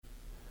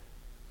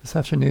This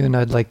afternoon,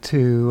 I'd like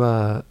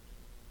to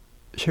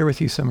share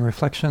with you some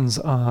reflections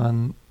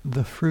on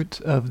the fruit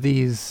of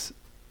these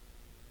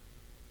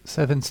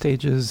 7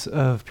 stages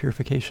of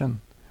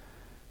purification,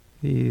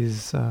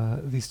 these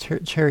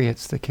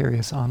chariots that carry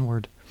us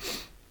onward.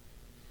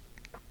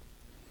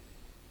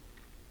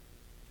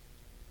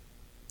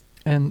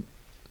 And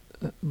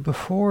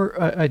before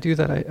I do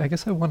that, I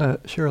guess I want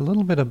to share a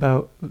little bit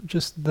about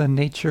just the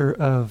nature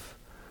of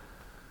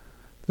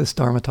this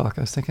Dharma talk.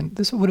 I was thinking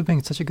this would have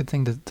been such a good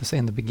thing to say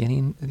in the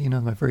beginning,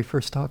 my very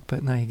first talk,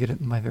 but now you get it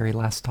in my very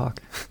last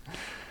talk.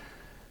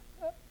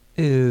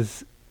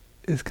 is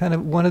kind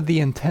of one of the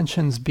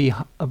intentions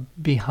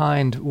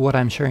behind what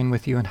I'm sharing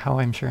with you and how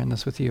I'm sharing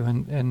this with you.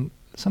 And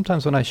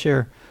sometimes when I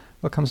share,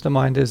 what comes to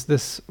mind is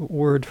this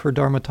word for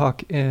Dharma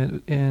talk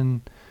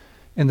in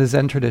the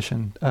Zen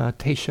tradition,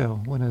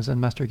 teisho, when a Zen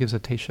master gives a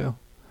teisho.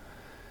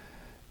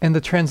 And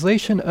the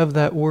translation of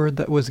that word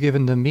that was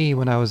given to me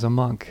when I was a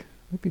monk,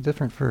 might be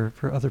different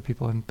for other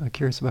people, I'm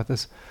curious about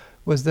this,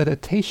 was that a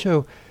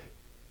teisho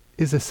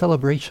is a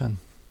celebration.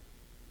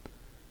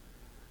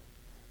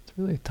 It's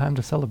really a time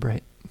to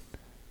celebrate.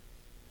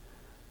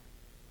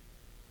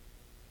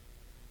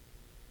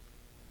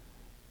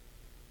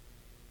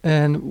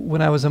 And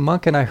when I was a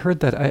monk and I heard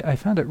that, I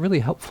found it really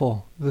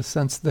helpful, the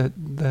sense that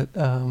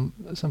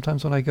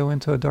sometimes when I go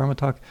into a Dharma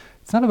talk,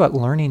 it's not about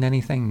learning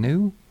anything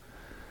new,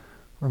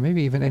 or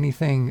maybe even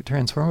anything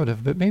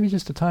transformative, but maybe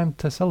just a time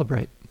to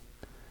celebrate.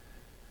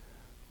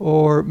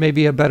 Or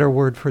maybe a better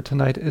word for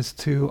tonight is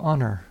to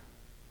honor,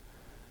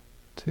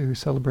 to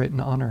celebrate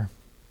and honor.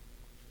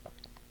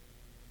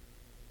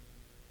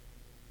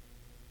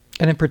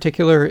 And in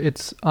particular,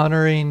 it's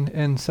honoring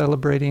and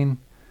celebrating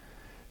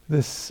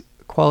this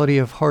quality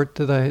of heart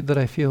that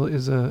I feel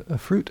is a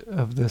fruit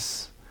of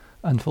this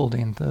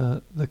unfolding,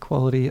 the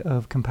quality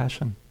of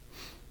compassion.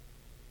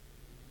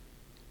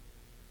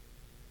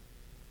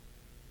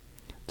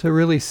 To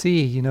really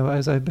see,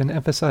 as I've been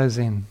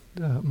emphasizing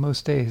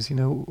most days,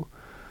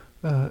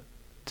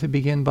 to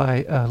begin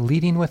by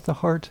leading with the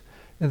heart,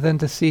 and then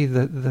to see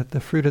that the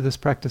fruit of this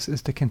practice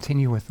is to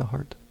continue with the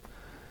heart.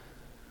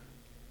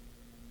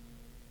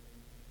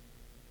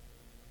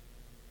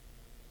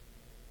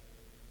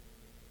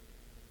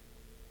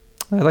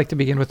 I'd like to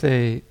begin with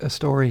a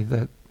story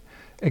that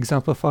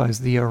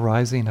exemplifies the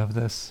arising of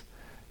this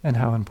and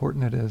how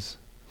important it is.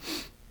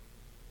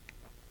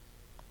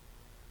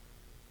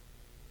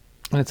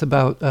 And it's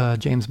about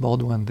James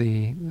Baldwin,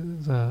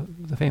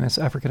 the famous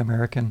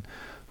African-American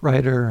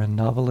writer and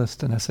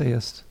novelist and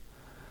essayist.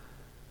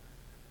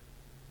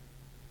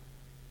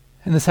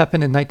 And this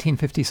happened in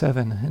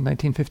 1957. In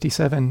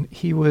 1957,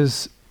 he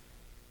was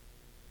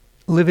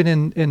living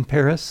in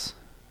Paris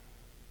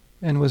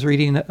and was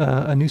reading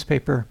a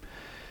newspaper.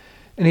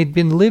 And he'd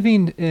been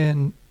living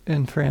in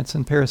France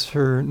and Paris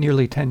for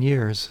nearly 10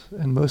 years.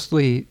 And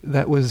mostly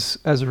that was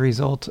as a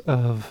result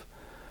of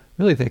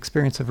really the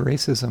experience of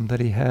racism that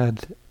he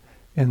had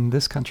in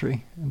this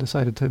country, and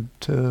decided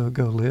to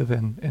go live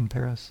in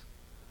Paris.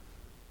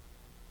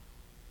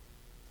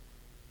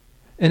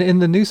 And in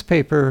the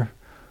newspaper,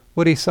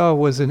 what he saw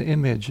was an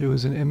image. It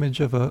was an image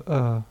of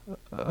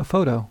a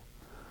photo.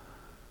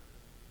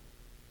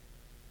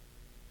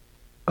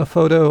 A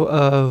photo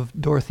of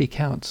Dorothy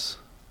Counts,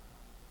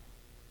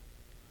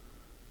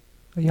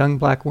 a young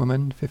black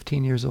woman,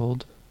 15 years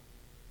old.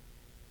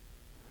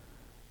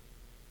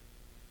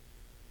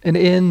 And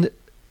in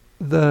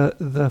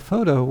the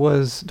photo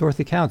was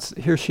Dorothy Counts.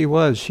 Here she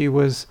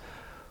was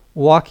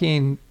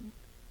walking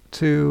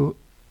to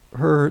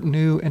her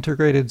new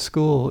integrated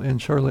school in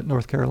Charlotte,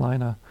 North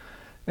Carolina.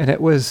 And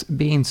it was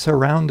being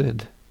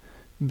surrounded,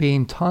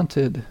 being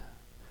taunted,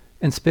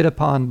 and spit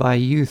upon by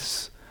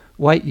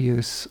white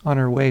youths on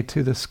her way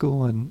to the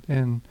school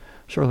in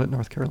Charlotte,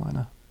 North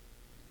Carolina.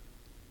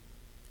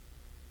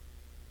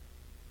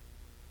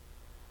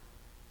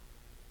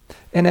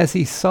 And as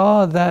he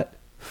saw that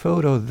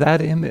photo,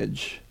 that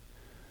image,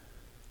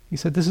 he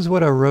said, this is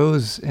what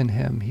arose in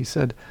him. He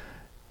said,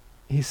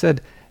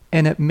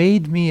 and it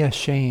made me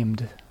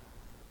ashamed.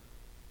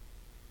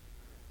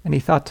 And he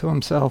thought to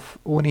himself,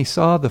 when he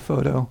saw the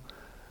photo,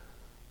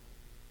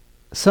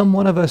 some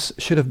one of us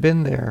should have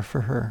been there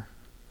for her.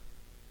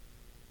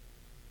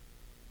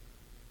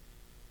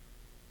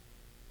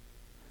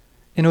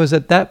 And it was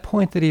at that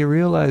point that he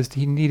realized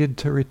he needed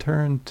to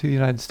return to the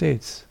United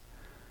States.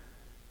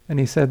 And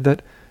he said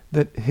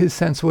that his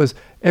sense was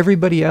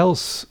everybody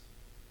else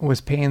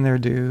was paying their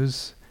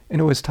dues,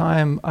 and it was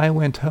time I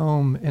went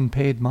home and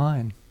paid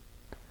mine.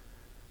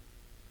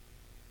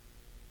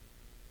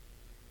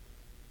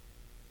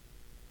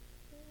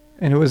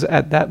 And it was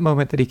at that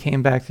moment that he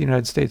came back to the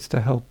United States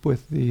to help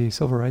with the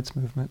civil rights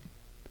movement.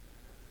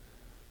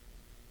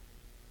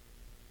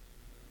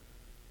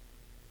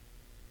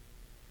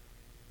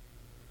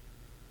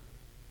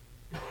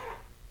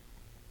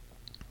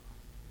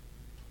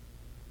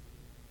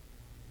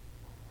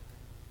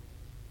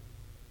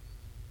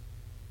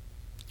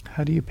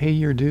 How do you pay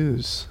your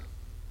dues?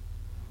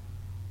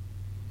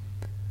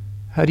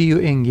 How do you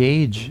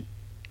engage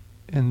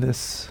in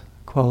this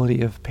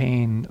quality of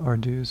paying our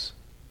dues?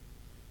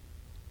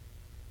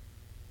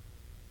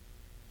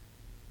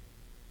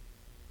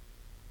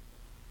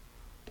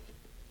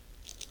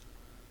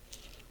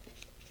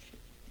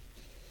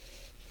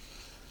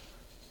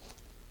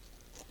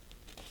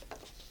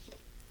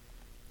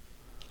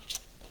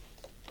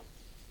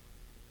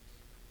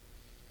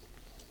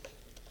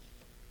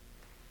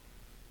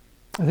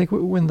 I think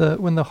when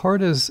the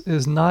heart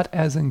is not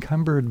as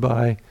encumbered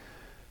by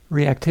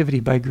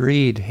reactivity, by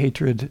greed,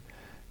 hatred,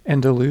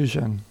 and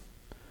delusion,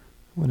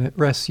 when it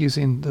rests,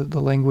 using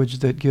the language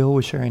that Gil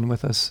was sharing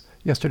with us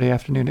yesterday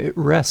afternoon, it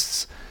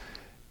rests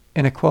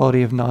in a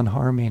quality of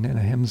non-harming and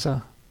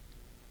ahimsa.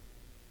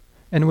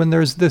 And when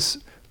there's this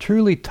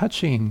truly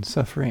touching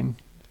suffering,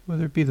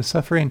 whether it be the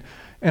suffering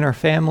in our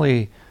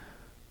family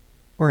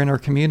or in our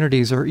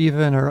communities or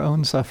even our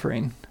own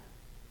suffering,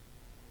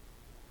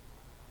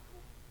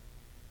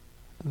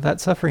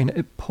 that suffering,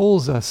 it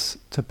pulls us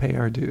to pay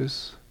our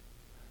dues.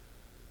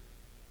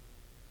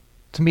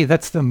 To me,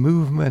 that's the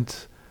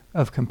movement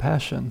of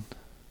compassion,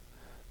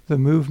 the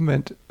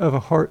movement of a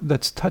heart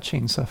that's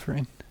touching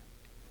suffering.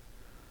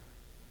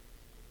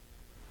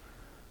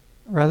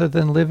 Rather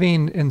than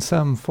living in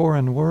some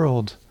foreign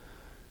world,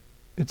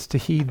 it's to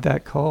heed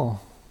that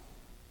call.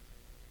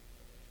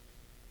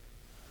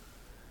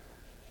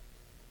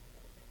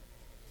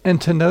 And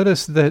to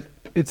notice that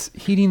it's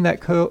heeding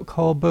that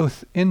call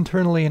both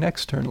internally and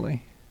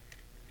externally.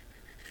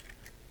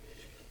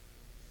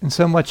 And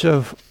so much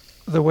of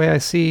the way I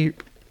see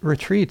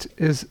retreat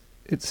is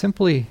it's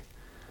simply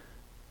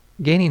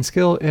gaining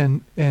skill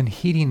in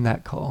heeding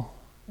that call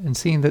and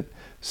seeing that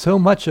so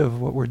much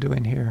of what we're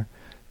doing here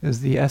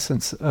is the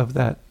essence of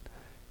that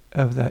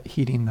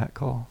heeding that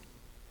call.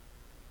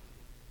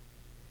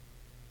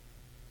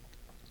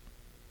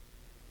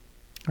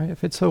 Right? It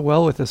fits so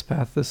well with this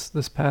path,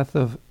 this path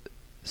of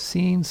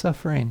seeing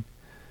suffering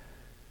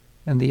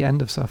and the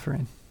end of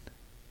suffering,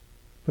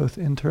 both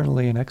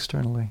internally and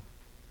externally.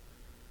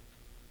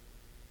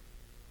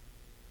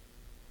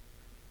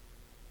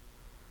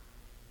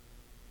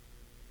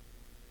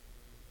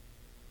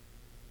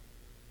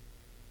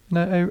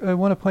 And I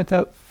want to point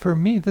out, for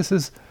me, this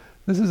is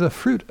a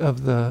fruit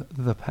of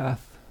the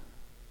path.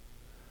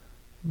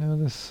 You know,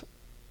 this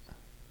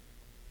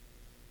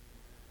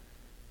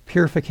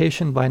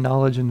purification by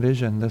knowledge and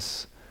vision,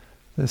 this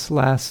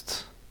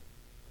last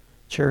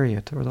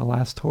chariot or the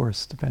last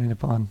horse, depending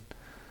upon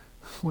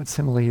what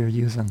simile you're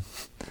using.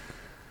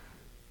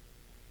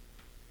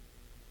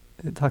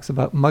 It talks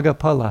about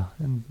Maggaphala,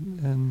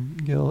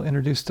 and Gil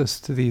introduced us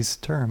to these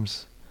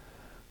terms.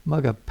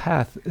 Magga,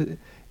 path,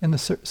 in the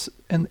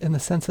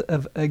sense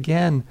of,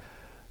 again,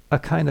 a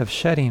kind of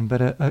shedding,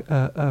 but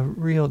a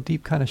real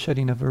deep kind of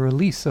shedding, of a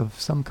release of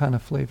some kind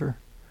of flavor.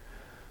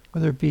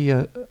 Whether it be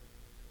a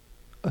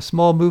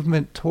small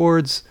movement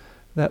towards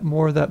that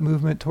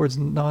movement towards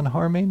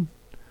non-harming,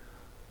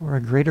 or a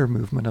greater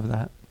movement of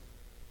that.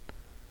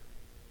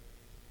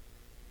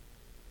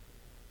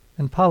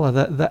 And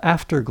phala, the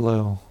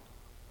afterglow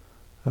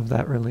of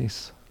that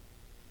release.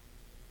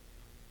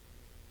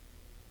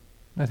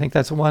 I think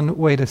that's one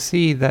way to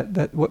see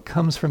that what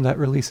comes from that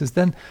release is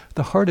then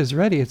the heart is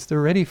ready.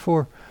 They're ready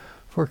for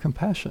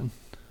compassion.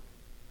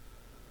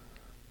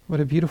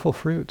 What a beautiful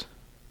fruit.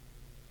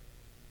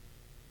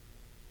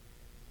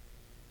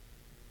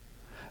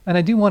 And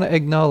I do want to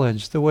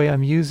acknowledge the way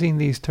I'm using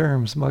these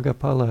terms,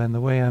 Maggaphala, and the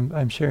way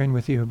I'm sharing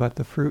with you about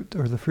the fruit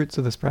or the fruits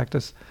of this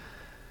practice.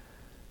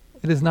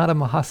 It is not a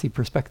Mahasi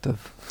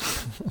perspective.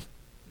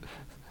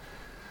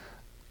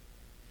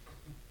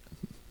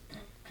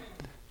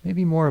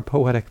 Maybe more a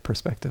poetic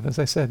perspective. As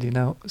I said,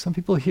 some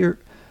people hear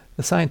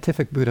the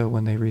scientific Buddha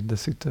when they read the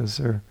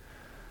suttas, or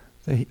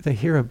they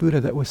hear a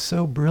Buddha that was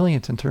so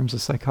brilliant in terms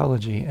of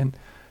psychology. And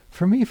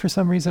for me, for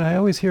some reason, I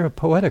always hear a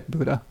poetic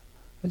Buddha.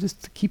 I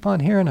just keep on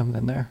hearing them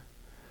in there.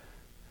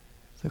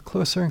 The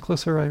closer and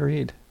closer I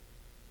read.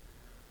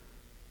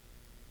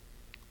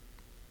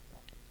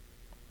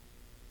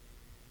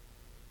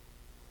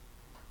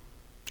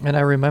 And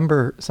I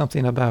remember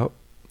something about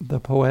the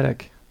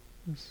poetic.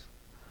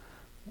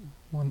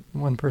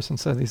 One person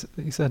said,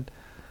 he said,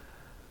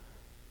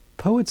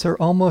 poets are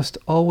almost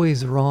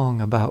always wrong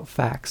about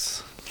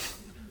facts.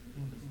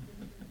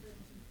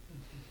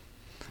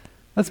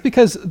 That's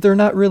because they're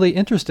not really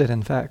interested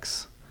in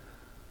facts.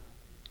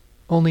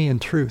 Only in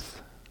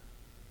truth.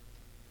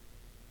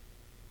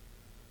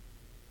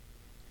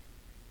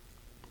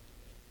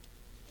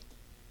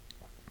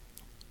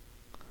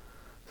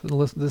 So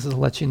this is to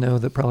let you know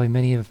that probably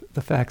many of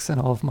the facts in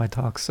all of my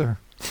talks are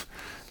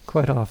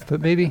quite off,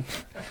 but maybe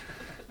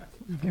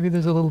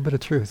there's a little bit of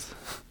truth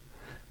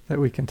that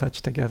we can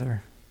touch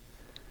together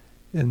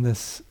in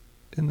this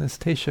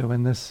teisho,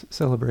 in this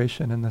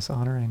celebration, in this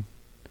honoring.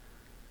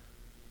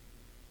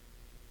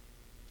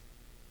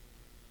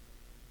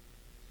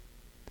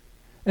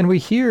 And we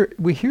hear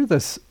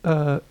this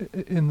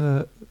in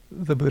the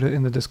Buddha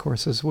in the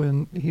discourses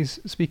when he's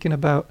speaking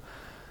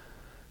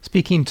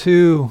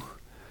to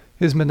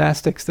his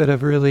monastics that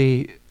have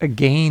really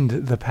gained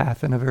the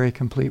path in a very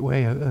complete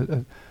way,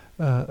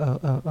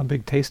 a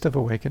big taste of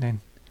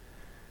awakening.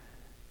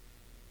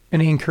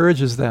 And he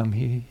encourages them.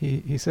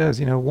 He says,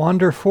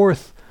 wander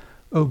forth,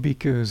 O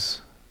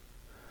bhikkhus,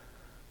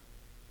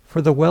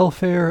 for the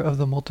welfare of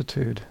the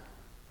multitude,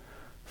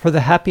 for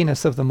the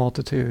happiness of the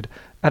multitude,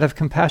 out of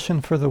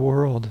compassion for the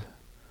world,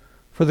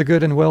 for the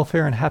good and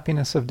welfare and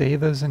happiness of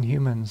devas and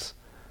humans.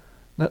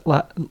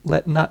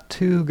 Let not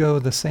two go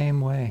the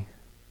same way.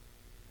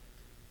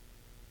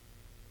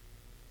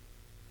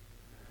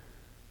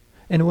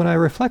 And when I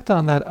reflect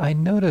on that, I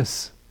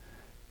notice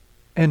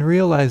and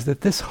realize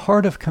that this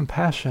heart of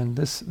compassion,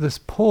 this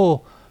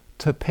pull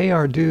to pay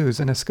our dues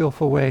in a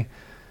skillful way,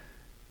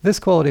 this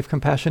quality of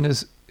compassion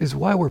is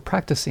why we're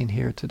practicing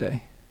here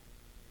today.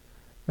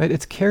 Right?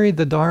 It's carried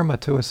the Dharma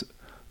to us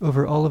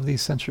over all of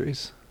these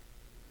centuries.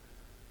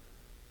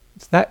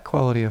 It's that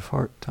quality of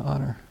heart to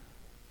honor.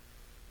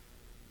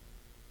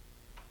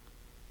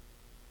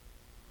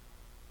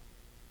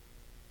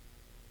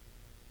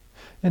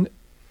 And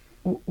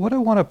what I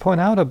want to point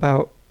out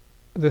about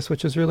this,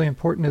 which is really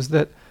important, is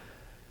that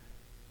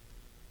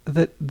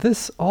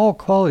this all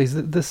qualities,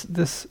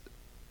 this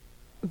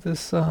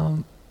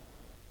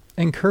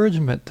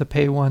encouragement to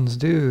pay one's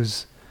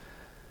dues,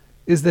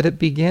 is that it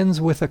begins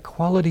with a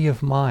quality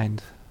of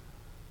mind.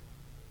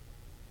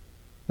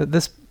 That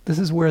this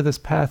is where this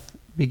path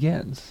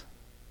begins.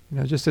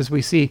 Just as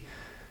we see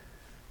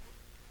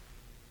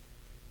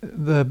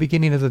the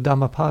beginning of the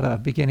Dhammapada,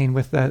 beginning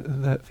with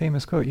that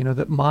famous quote,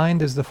 that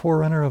mind is the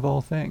forerunner of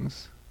all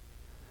things.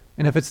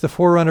 And if it's the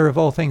forerunner of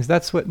all things,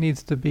 that's what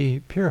needs to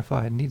be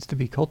purified, needs to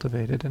be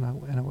cultivated in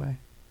a way.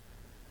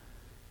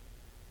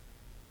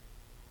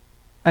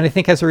 And I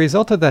think as a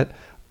result of that,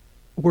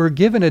 we're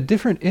given a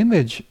different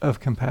image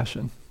of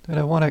compassion. And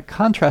I want to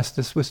contrast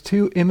this with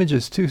two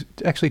images, two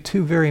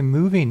very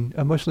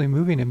emotionally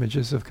moving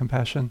images of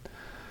compassion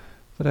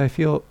that I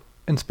feel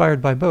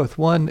inspired by both.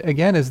 One,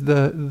 again, is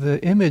the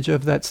image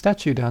of that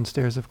statue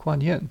downstairs of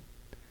Kuan Yin.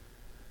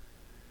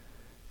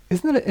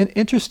 Isn't that an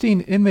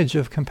interesting image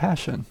of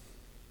compassion?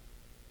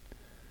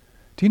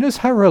 Do you notice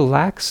how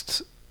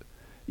relaxed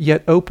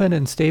yet open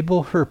and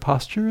stable her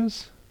posture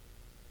is?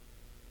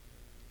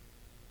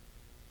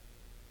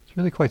 It's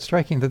really quite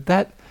striking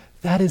that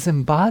is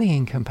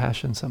embodying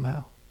compassion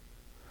somehow.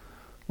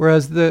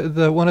 Whereas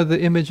the one of the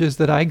images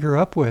that I grew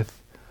up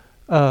with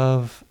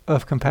of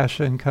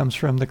compassion comes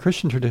from the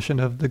Christian tradition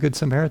of the Good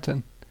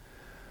Samaritan,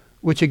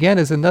 which again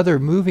is another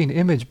moving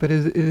image, but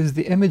it is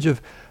the image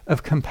of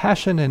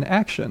compassion in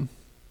action.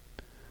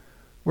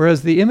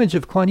 Whereas the image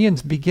of Kuan Yin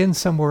begins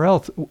somewhere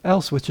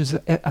else, which is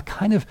a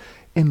kind of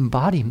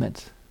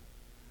embodiment.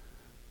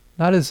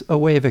 Not as a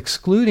way of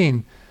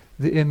excluding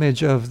the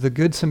image of the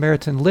Good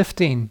Samaritan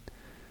lifting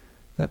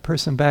that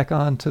person back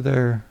onto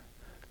their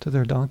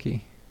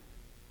donkey.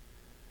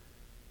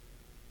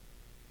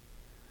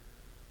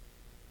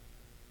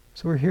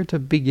 So we're here to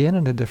begin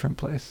in a different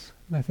place.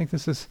 And I think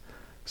this is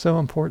so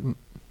important.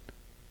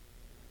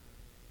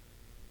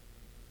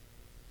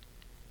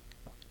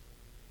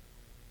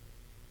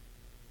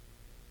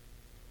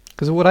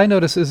 Because what I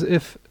notice is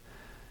if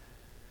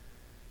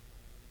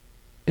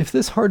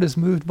this heart is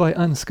moved by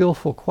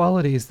unskillful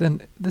qualities,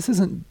 then this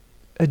isn't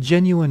a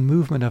genuine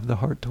movement of the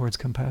heart towards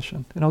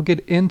compassion. And I'll get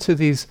into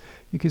these.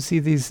 You can see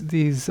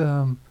these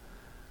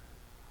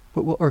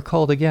what are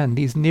called again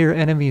these near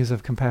enemies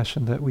of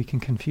compassion that we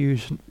can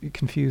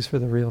confuse for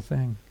the real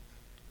thing.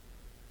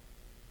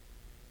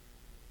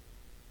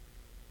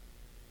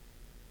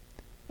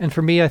 And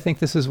for me, I think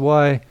this is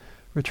why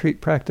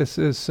retreat practice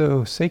is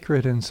so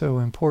sacred and so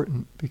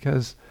important,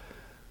 because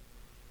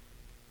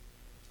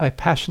I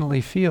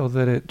passionately feel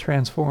that it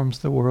transforms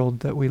the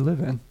world that we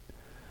live in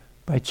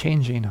by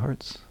changing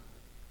hearts,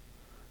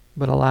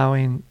 but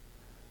allowing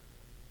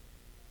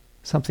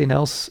something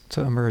else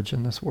to emerge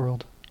in this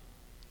world.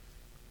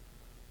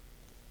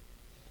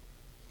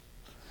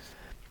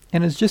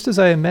 And it's just as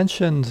I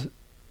mentioned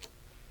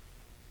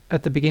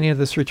at the beginning of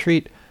this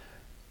retreat,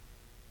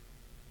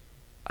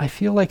 I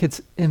feel like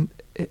it's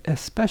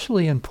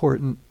especially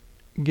important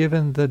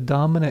given the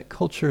dominant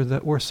culture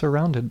that we're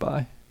surrounded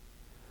by.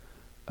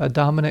 A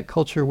dominant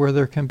culture where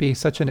there can be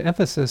such an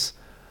emphasis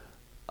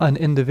on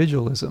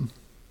individualism,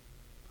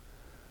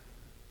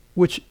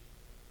 which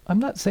I'm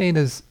not saying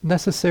is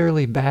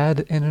necessarily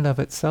bad in and of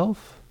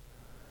itself,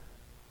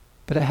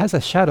 but it has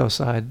a shadow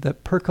side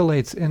that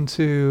percolates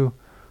into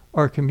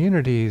our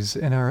communities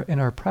in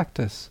our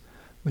practice,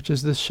 which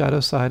is this shadow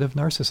side of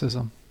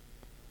narcissism.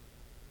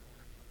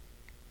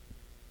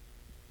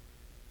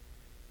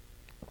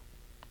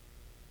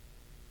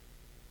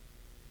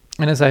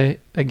 And as I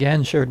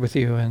again shared with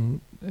you, and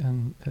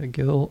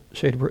Gil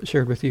shared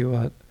with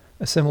you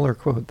a similar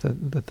quote,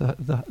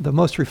 that the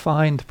most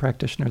refined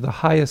practitioner, the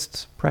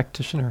highest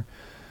practitioner,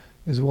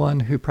 is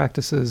one who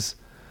practices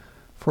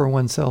for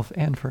oneself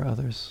and for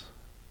others.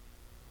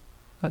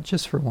 Not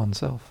just for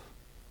oneself,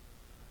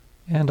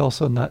 and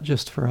also not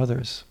just for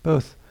others,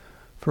 both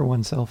for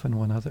oneself and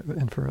one other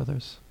and for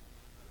others.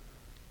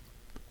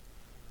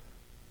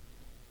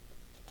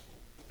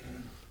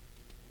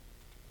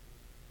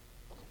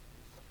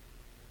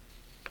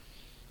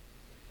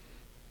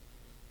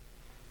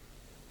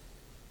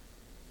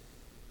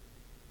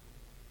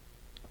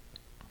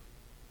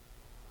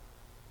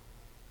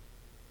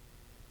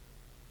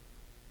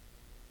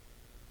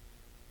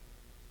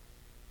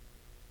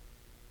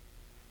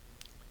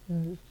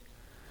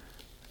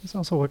 It's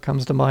also what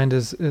comes to mind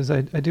is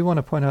I do want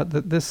to point out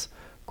that this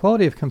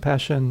quality of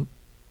compassion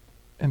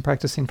and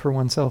practicing for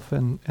oneself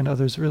and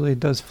others really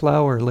does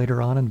flower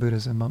later on in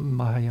Buddhism,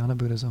 Mahayana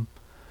Buddhism.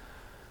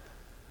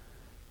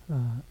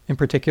 In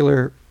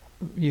particular,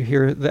 you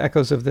hear the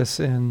echoes of this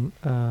in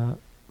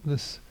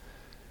this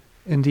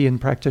Indian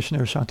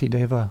practitioner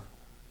Shantideva,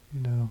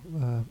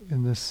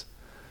 in this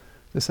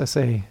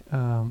essay,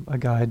 A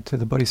Guide to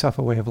the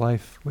Bodhisattva Way of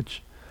Life,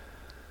 which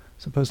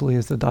supposedly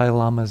is the Dalai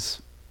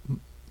Lama's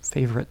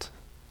favorite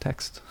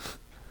text.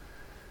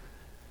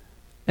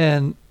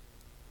 And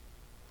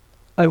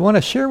I want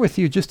to share with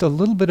you just a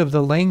little bit of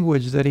the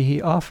language that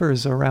he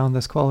offers around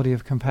this quality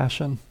of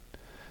compassion.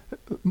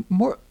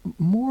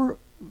 More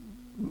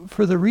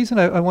for the reason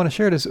I want to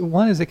share it is,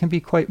 one is it can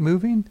be quite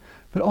moving,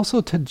 but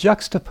also to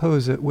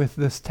juxtapose it with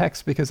this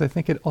text, because I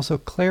think it also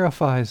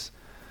clarifies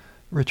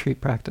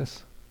retreat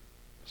practice.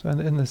 So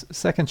in this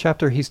second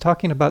chapter, he's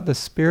talking about the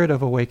spirit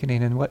of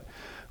awakening and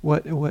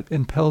what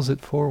impels it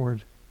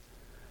forward.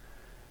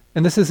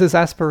 And this is his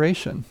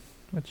aspiration,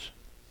 which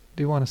I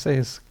do want to say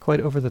is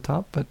quite over the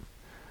top, but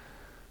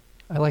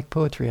I like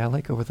poetry. I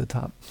like over the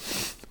top.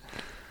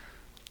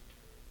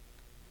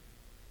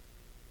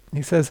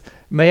 He says,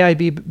 "May I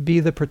be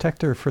the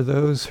protector for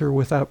those who are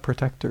without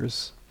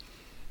protectors,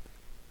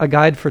 a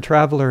guide for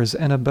travelers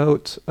and a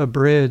boat, a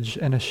bridge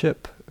and a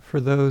ship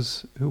for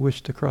those who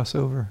wish to cross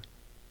over.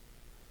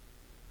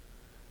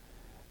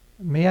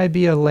 May I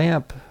be a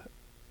lamp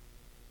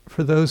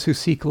for those who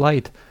seek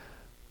light,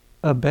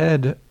 a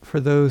bed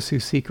for those who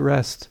seek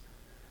rest,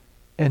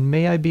 and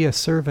may I be a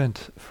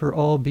servant for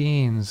all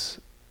beings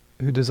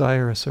who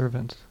desire a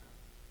servant.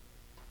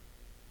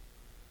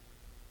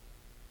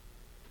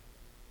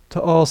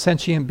 To all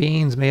sentient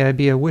beings may I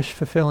be a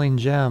wish-fulfilling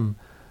gem,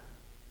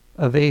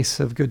 a vase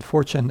of good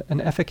fortune,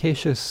 an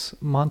efficacious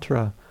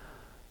mantra,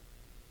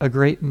 a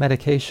great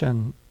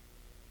medication,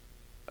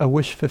 a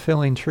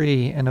wish-fulfilling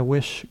tree, and a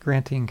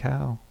wish-granting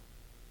cow.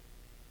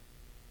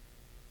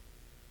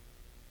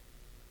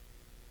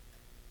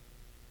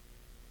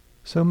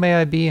 So may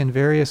I be in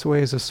various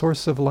ways a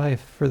source of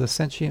life for the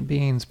sentient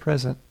beings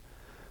present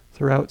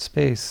throughout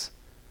space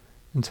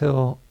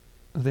until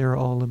they are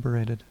all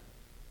liberated."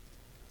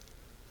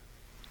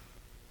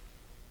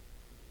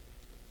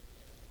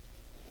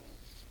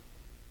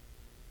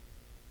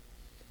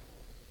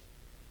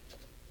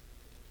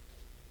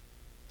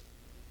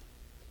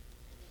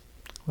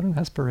 What an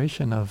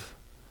aspiration of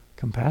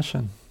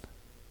compassion.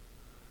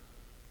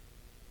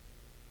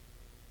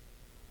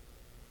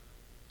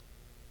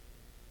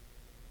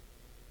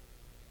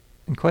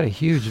 And quite a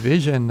huge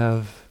vision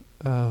of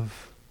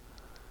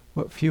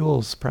what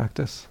fuels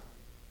practice.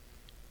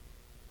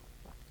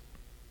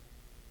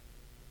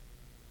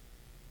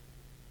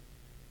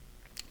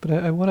 But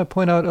I want to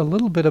point out a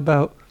little bit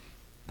about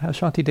how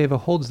Shantideva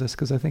holds this,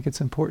 because I think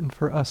it's important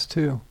for us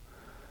too.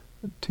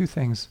 Two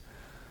things.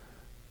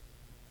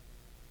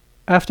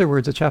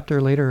 Afterwards, a chapter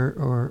later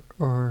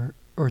or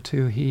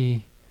two,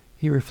 he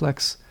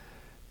reflects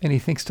and he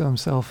thinks to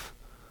himself,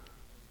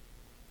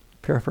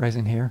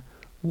 paraphrasing here,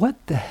 "What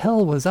the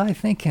hell was I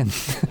thinking,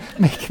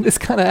 making this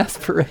kind of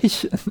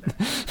aspiration?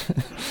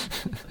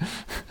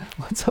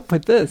 What's up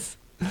with this?"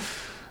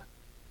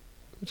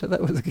 Which I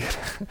thought was a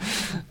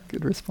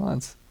good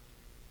response.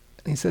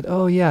 And he said,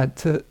 "Oh yeah,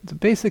 to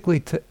basically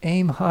to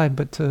aim high,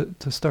 but to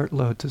start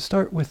low, to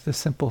start with the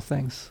simple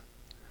things."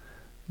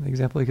 The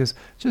example he gives,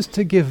 just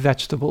to give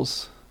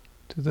vegetables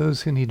to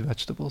those who need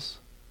vegetables.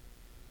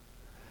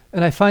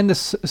 And I find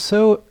this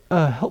so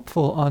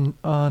helpful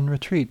on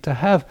retreat, to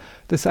have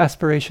this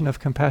aspiration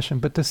of compassion,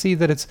 but to see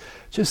that it's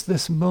just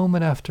this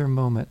moment after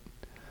moment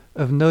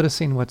of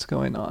noticing what's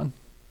going on,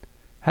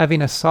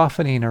 having a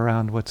softening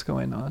around what's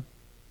going on,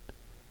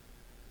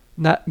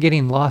 not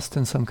getting lost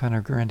in some kind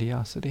of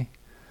grandiosity,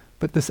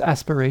 but this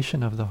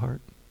aspiration of the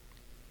heart.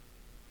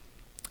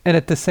 And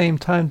at the same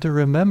time to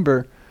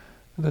remember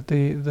that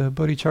the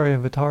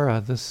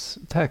Bodhicharyavatara, this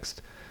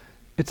text,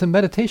 it's a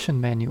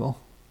meditation manual,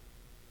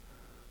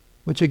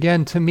 which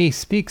again to me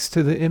speaks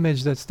to the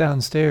image that's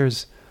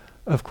downstairs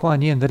of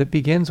Kuan Yin, that it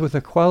begins with a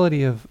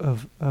quality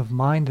of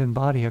mind and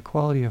body, a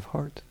quality of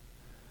heart.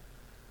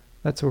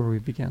 That's where we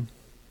begin.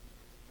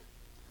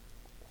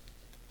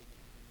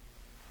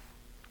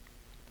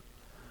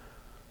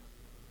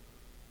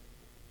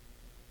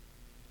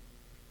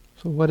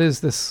 So what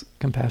is this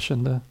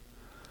compassion?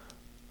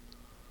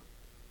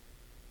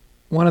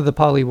 One of the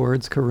Pali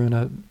words,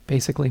 karuna,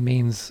 basically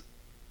means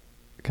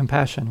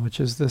compassion, which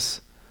is the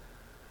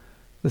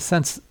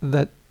sense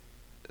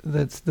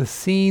that's the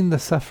seeing the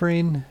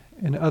suffering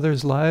in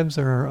others' lives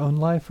or our own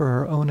life or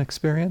our own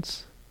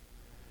experience,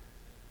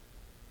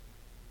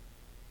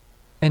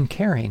 and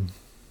caring.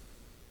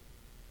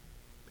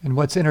 And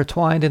what's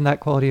intertwined in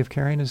that quality of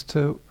caring is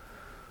to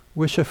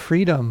wish a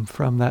freedom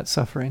from that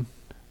suffering.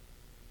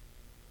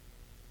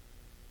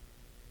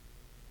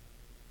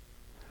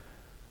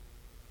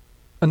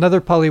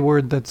 Another Pali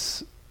word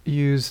that's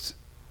used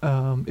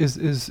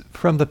is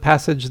from the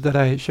passage that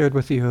I shared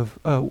with you of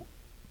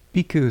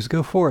bhikkhus,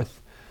 go forth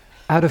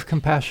out of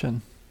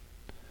compassion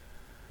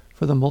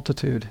for the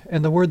multitude.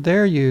 And the word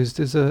there used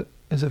is a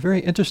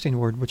very interesting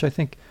word, which I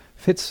think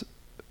fits.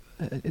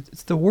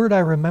 It's the word I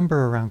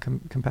remember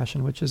around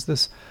compassion, which is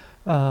this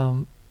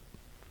anukampa,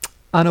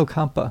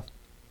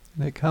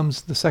 And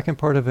the second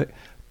part of it,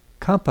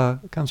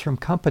 kampa, comes from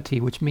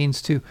kampati, which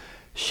means to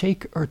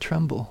shake or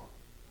tremble.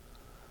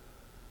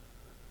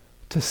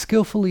 To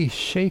skillfully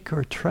shake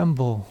or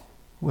tremble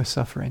with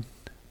suffering.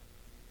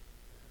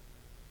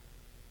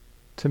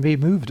 To be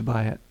moved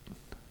by it.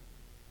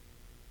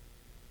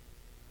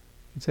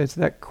 It's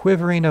that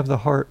quivering of the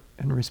heart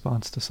in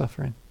response to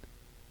suffering,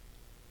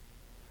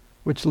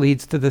 which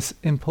leads to this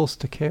impulse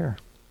to care.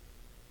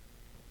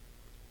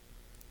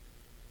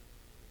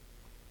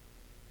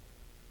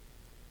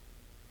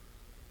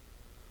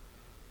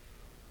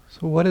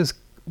 So what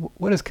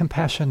is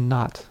compassion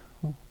not?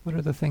 What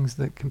are the things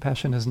that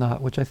compassion is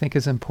not, which I think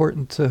is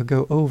important to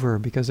go over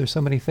because there's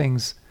so many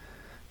things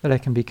that I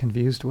can be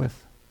confused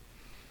with.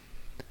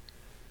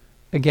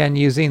 Again,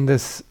 using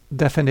this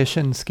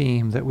definition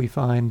scheme that we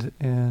find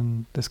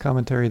in this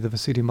commentary, the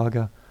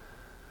Visuddhimagga,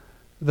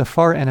 the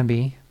far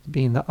enemy,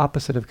 being the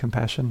opposite of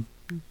compassion,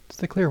 it's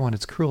the clear one,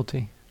 it's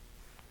cruelty.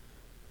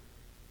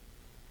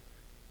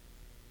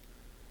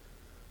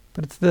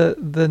 But it's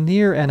the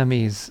near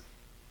enemies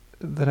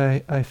that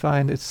I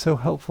find it's so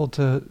helpful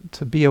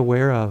to be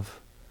aware of,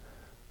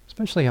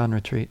 especially on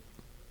retreat.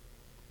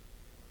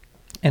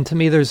 And to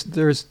me,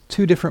 there's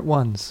two different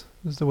ones.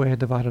 This is the way I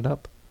divide it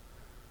up.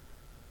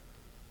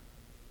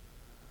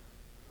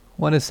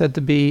 One is said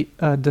to be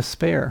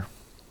despair.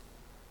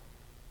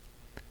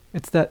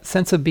 It's that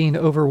sense of being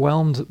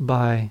overwhelmed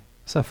by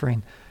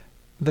suffering,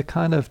 the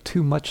kind of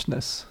too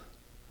muchness.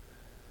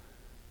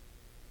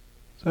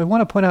 So I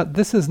want to point out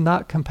this is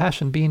not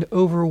compassion. Being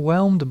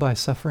overwhelmed by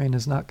suffering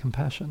is not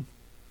compassion.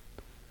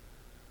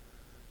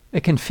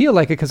 It can feel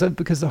like it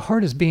because the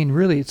heart is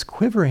it's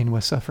quivering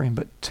with suffering,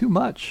 but too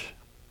much.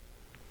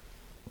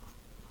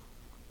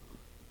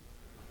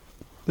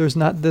 There's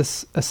not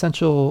this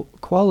essential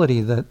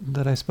quality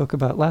that I spoke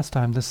about last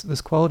time,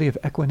 this quality of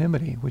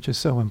equanimity, which is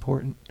so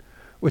important.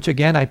 Which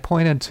again, I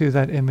pointed to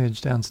that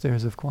image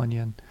downstairs of Kuan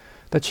Yin,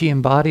 that she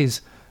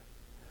embodies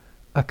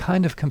a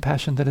kind of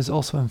compassion that is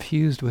also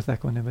infused with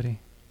equanimity.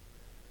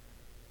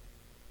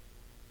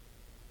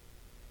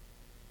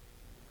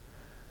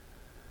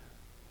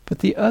 But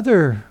the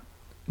other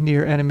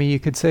near enemy, you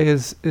could say,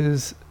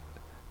 is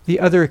the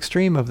other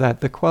extreme of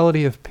that, the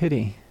quality of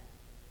pity.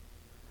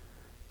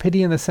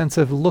 Pity in the sense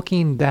of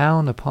looking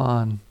down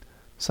upon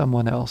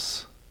someone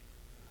else,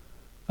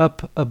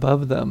 up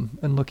above them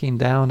and looking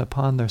down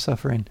upon their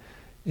suffering,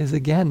 is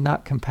again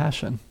not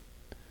compassion.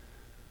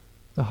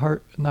 The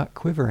heart not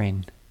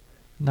quivering,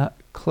 not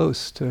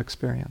close to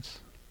experience.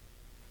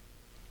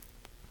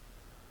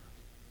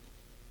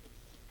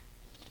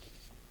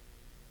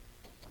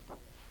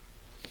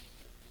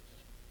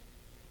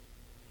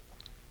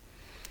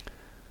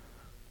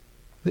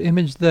 The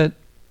image that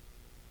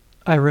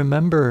I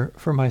remember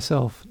for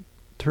myself,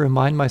 to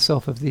remind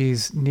myself of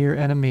these near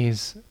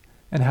enemies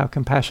and how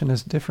compassion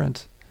is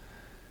different,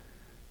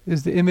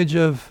 is the image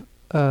of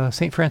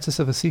St. Francis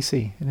of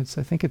Assisi. And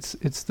I think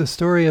it's the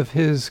story of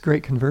his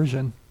great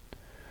conversion,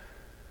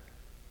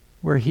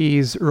 where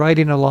he's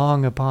riding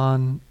along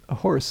upon a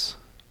horse.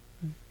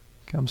 He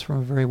comes from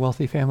a very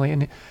wealthy family.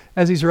 And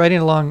as he's riding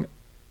along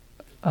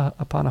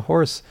upon a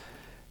horse,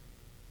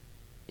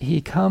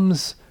 he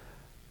comes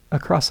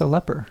across a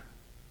leper.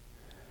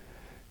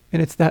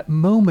 And it's that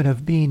moment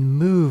of being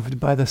moved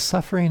by the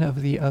suffering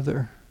of the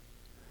other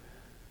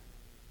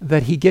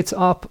that he gets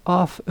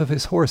off of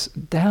his horse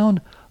down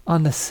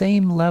on the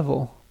same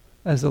level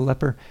as the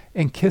leper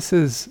and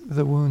kisses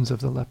the wounds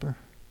of the leper.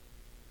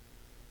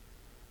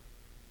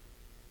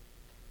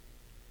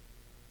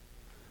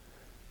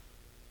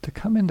 To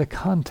come into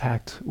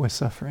contact with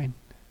suffering,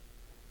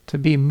 to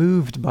be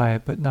moved by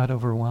it but not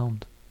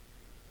overwhelmed.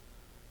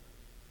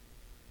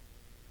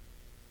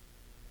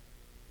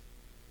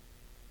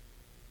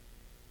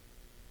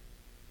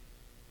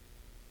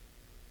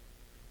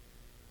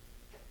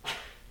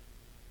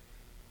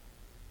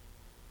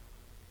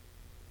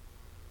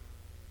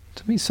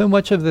 To me, so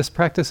much of this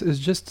practice is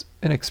just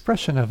an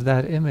expression of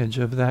that image,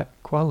 of that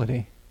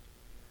quality.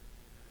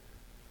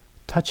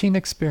 Touching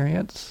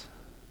experience,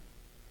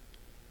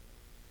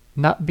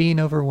 not being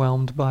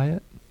overwhelmed by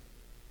it,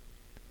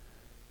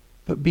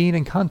 but being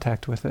in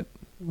contact with it,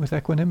 with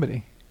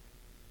equanimity.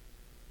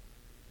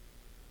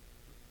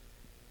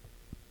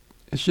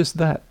 It's just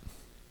that.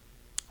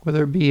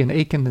 Whether it be an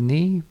ache in the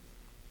knee,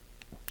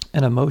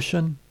 an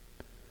emotion,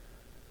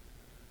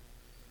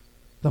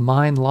 the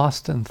mind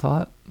lost in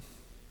thought,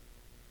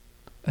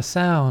 a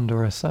sound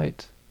or a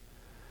sight,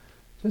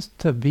 just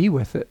to be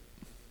with it,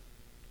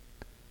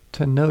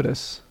 to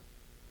notice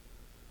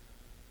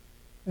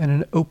in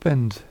an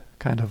opened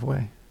kind of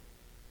way.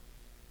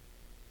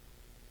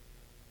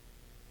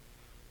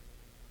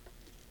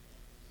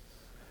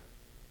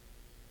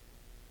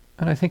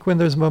 And I think when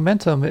there's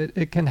momentum,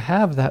 it can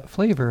have that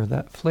flavor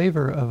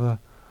of a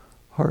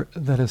heart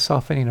that is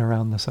softening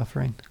around the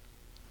suffering.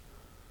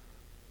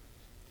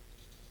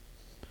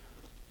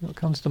 What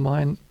comes to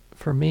mind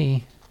for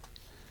me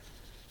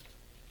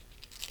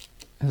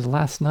is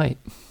last night.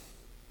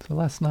 So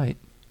last night,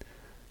 I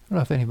don't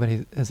know if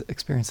anybody has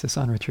experienced this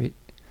on retreat.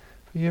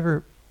 Have you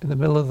ever, in the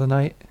middle of the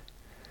night,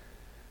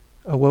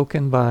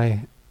 awoken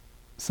by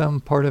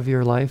some part of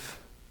your life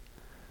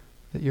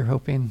that you're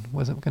hoping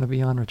wasn't going to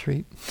be on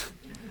retreat.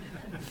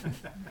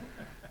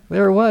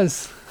 There it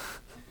was.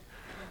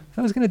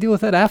 I was going to deal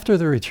with that after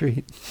the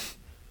retreat.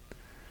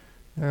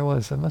 There it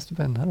was. It must have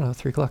been,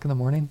 3 o'clock in the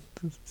morning.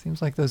 It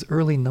seems like those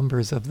early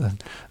numbers of the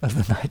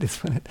night is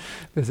when it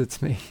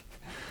visits me.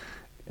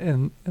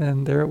 And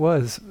there it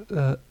was,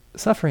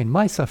 suffering,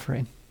 my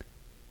suffering.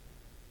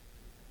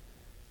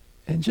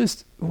 And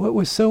just what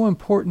was so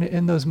important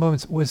in those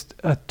moments was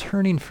a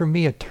turning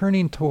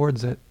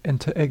towards it and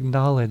to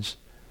acknowledge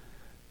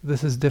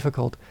this is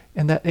difficult.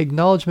 And that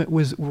acknowledgement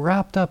was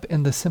wrapped up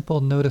in the simple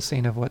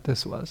noticing of what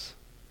this was.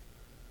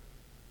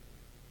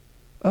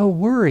 Oh,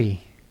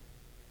 worry.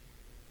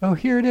 Oh,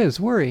 here it is,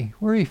 worry.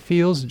 Worry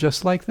feels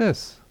just like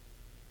this.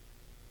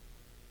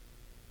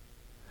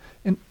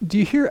 And do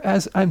you hear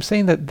as I'm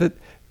saying that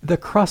the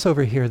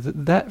crossover here,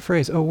 that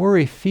phrase, oh,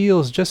 worry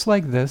feels just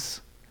like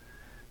this,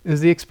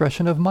 is the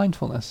expression of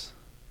mindfulness.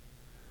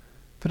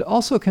 But it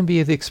also can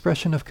be the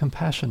expression of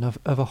compassion, of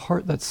a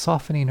heart that's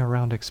softening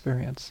around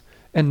experience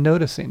and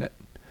noticing it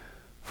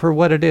for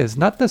what it is.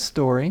 Not the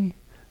story,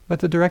 but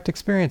the direct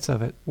experience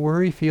of it.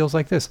 Worry feels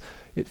like this.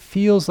 It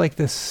feels like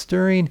this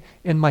stirring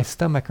in my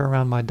stomach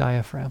around my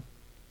diaphragm.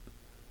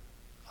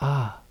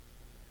 Ah,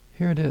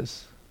 here it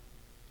is.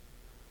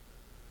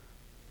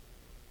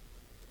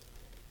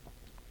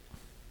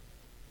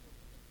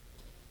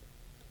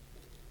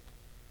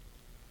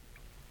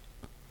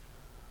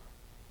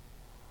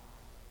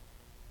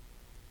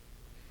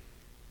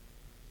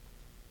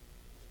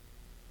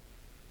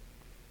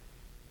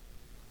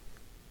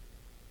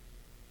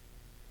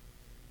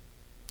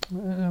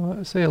 I want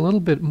to say a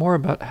little bit more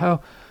about how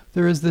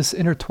there is this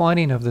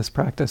intertwining of this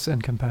practice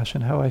and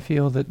compassion, how I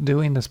feel that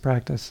doing this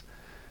practice,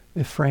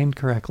 if framed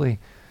correctly,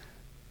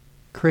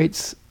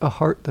 creates a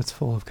heart that's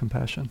full of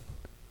compassion.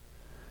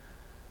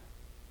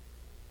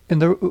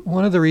 And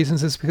one of the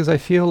reasons is because I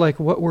feel like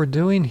what we're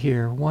doing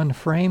here, one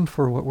frame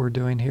for what we're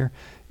doing here,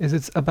 is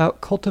it's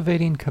about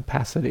cultivating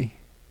capacity.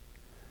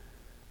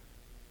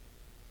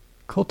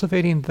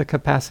 Cultivating the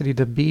capacity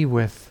to be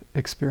with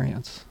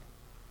experience.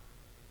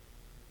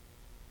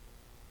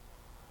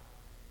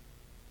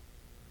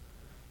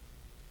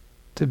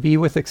 To be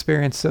with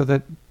experience so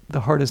that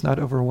the heart is not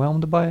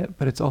overwhelmed by it,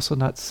 but it's also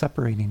not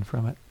separating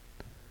from it.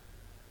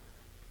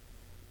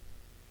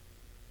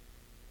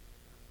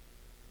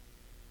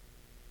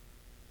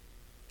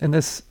 And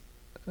this,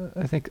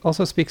 I think,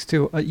 also speaks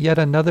to yet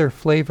another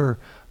flavor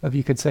of,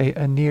 you could say,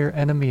 a near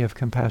enemy of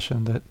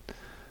compassion that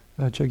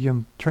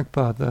Chogyam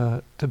Trungpa,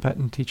 the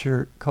Tibetan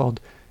teacher, called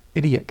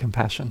idiot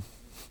compassion.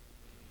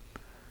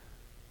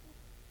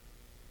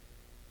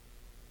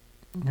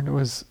 And it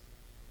was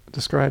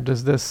described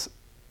as this.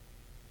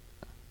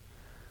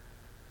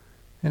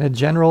 In a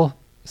general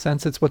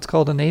sense, it's what's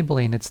called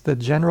enabling. It's the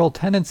general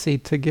tendency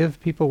to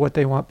give people what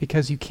they want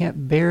because you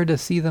can't bear to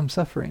see them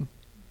suffering.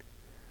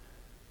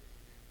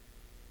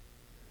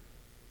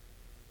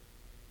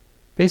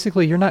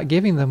 Basically, you're not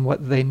giving them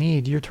what they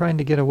need. You're trying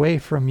to get away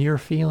from your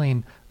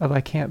feeling of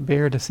I can't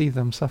bear to see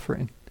them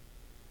suffering.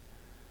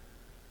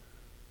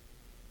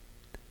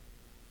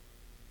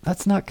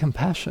 That's not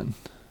compassion.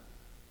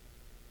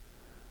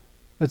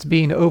 That's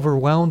being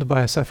overwhelmed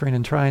by a suffering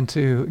and trying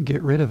to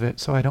get rid of it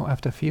so I don't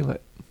have to feel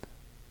it.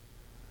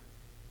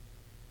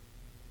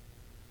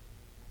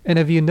 And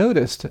have you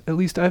noticed, at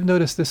least I've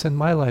noticed this in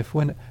my life,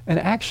 when an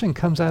action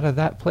comes out of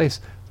that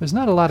place, there's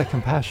not a lot of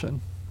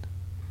compassion.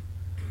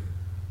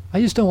 I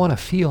just don't want to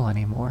feel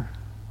anymore.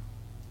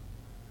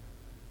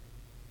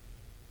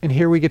 And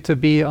here we get to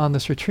be on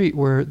this retreat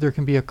where there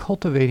can be a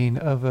cultivating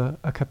of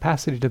a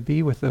capacity to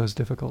be with those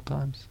difficult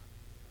times.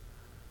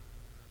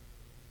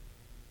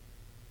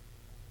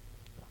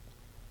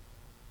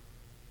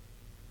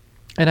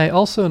 And I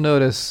also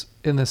notice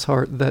in this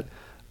heart that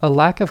a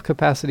lack of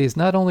capacity is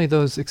not only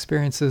those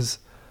experiences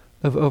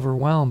of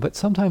overwhelm, but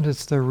sometimes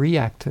it's the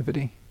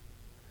reactivity.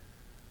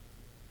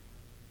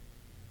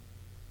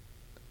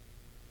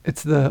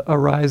 It's the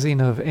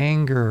arising of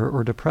anger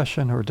or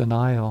depression or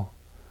denial,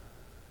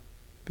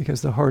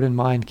 because the heart and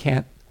mind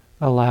can't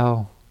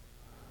allow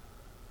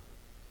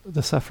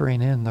the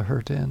suffering in, the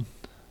hurt in.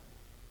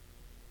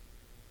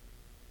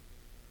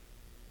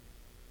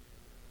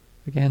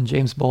 Again,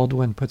 James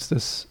Baldwin puts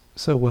this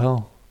so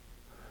well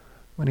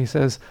when he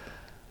says,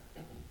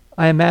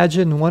 I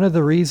imagine one of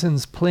the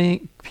reasons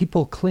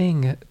people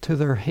cling to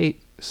their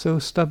hate so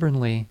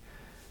stubbornly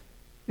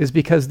is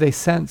because they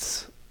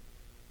sense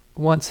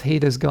once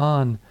hate is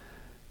gone,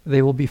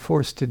 they will be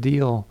forced to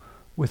deal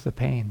with the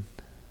pain.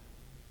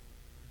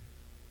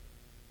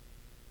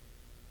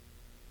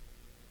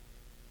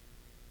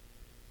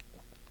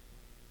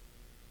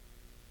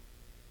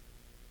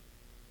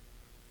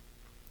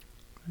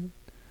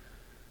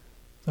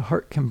 The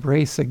heart can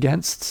brace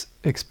against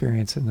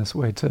experience in this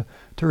way, to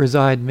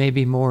reside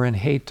maybe more in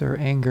hate or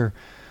anger,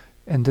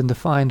 and then to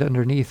find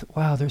underneath,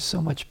 wow, there's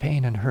so much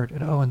pain and hurt,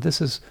 and this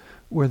is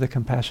where the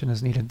compassion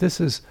is needed. This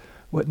is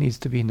what needs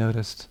to be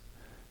noticed,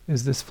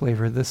 is this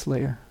flavor, this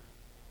layer.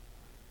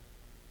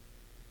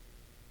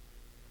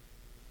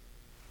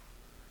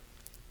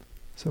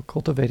 So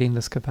cultivating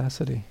this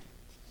capacity.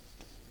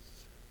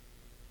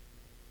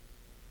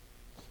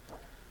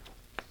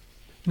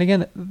 And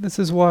again, this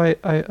is why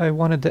I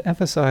wanted to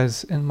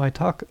emphasize in my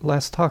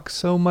last talk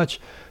so much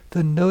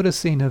the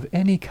noticing of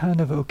any kind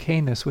of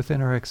okayness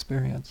within our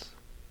experience.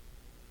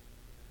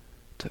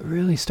 To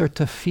really start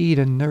to feed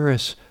and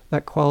nourish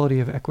that quality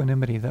of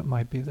equanimity that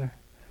might be there.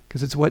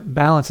 Because it's what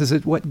balances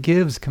it, what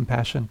gives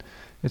compassion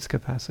its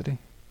capacity.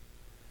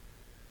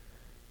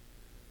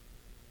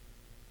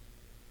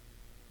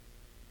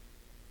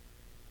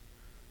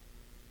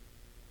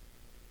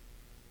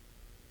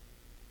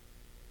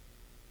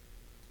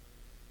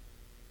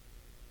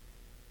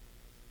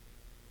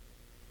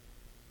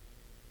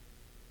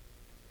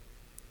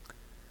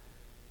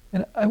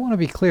 And I want to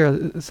be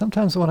clear,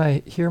 sometimes when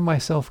I hear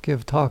myself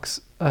give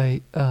talks, there's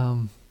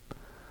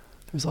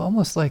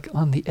almost like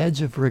on the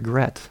edge of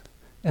regret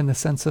in the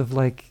sense of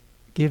like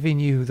giving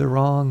you the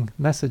wrong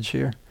message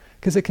here.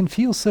 Because it can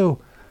feel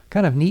so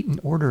kind of neat and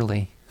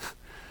orderly.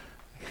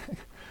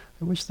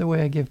 I wish the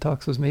way I give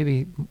talks was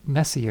maybe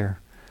messier,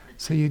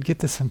 so you'd get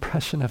this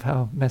impression of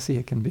how messy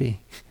it can be.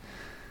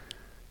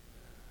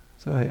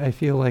 So I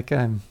feel like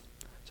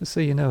just so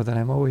you know, that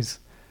I'm always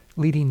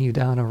leading you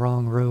down a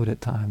wrong road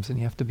at times, and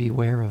you have to be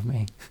aware of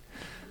me.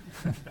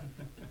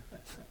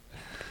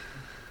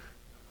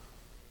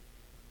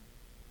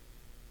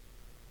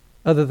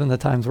 Other than the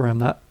times where I'm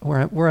not,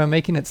 where I'm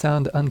making it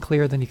sound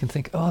unclear, then you can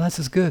think, "Oh, this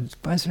is good.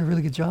 Brian's doing a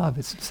really good job.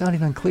 It's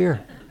sounding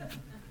unclear."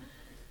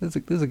 This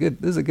is a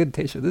good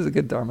Tesha. This is a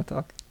good Dharma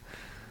talk.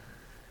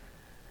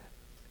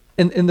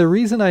 And the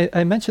reason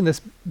I mention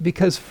this,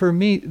 because for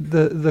me,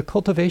 the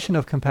cultivation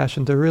of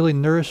compassion, the really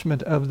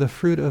nourishment of the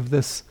fruit of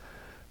this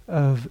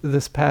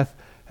path,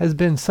 has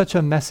been such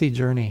a messy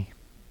journey.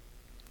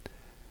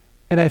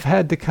 And I've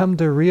had to come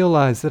to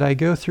realize that I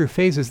go through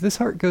phases. This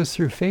heart goes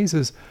through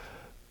phases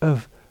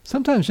of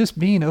sometimes just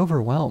being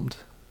overwhelmed,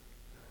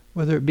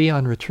 whether it be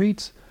on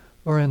retreats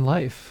or in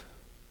life.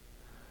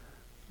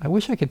 I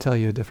wish I could tell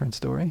you a different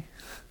story.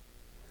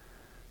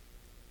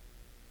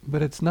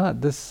 But it's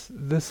not.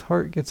 This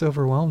heart gets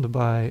overwhelmed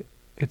by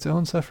its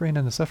own suffering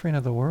and the suffering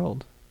of the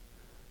world.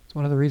 It's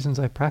one of the reasons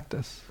I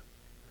practice.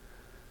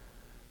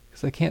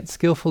 Because I can't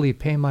skillfully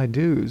pay my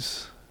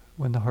dues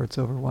when the heart's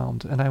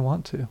overwhelmed, and I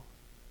want to.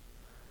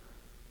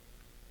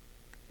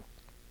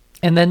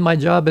 And then my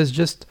job is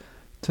just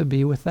to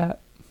be with that.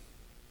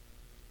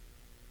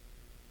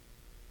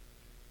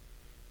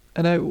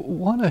 And I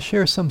want to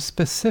share some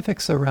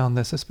specifics around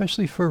this,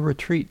 especially for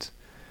retreat,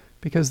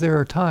 because there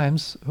are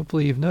times,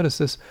 hopefully you've noticed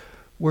this,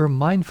 where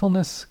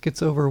mindfulness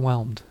gets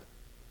overwhelmed.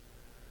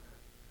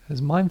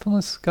 Has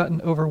mindfulness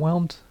gotten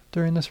overwhelmed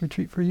during this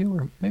retreat for you,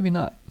 or maybe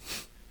not?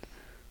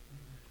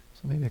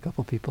 So maybe a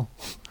couple people.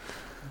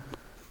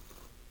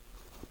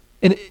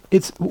 And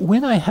it's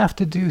when I have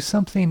to do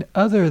something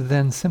other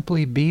than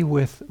simply be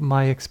with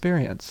my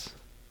experience.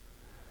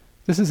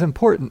 This is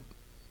important.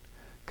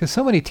 Because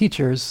so many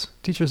teachers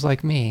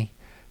like me,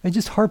 they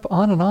just harp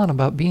on and on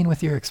about being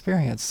with your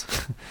experience.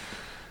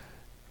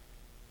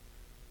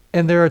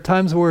 And there are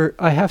times where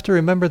I have to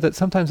remember that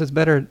sometimes it's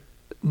better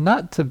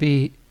not to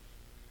be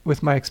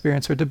with my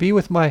experience, or to be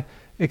with my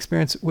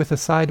experience with a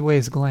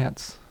sideways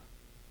glance.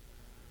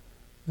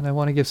 And I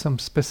want to give some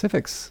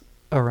specifics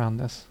around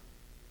this.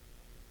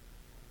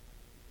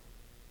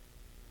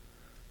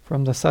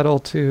 From the subtle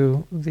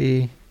to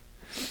the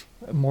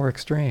more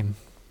extreme.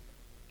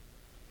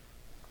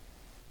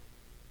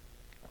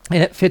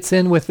 And it fits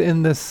in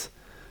within this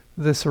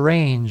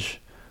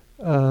range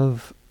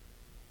of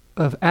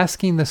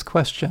asking this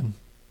question,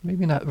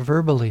 maybe not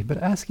verbally, but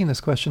asking this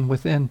question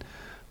within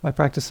my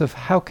practice of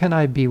how can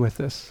I be with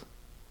this?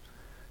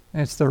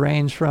 And it's the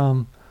range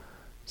from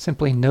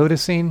simply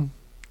noticing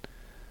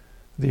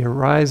the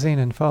arising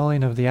and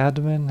falling of the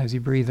abdomen as you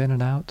breathe in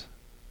and out.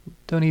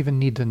 Don't even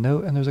need to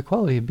note, and there's a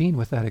quality of being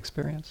with that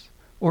experience.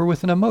 Or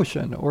with an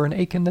emotion, or an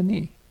ache in the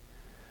knee.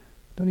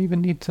 Don't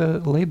even need to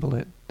label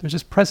it. There's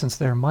just presence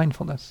there,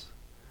 mindfulness.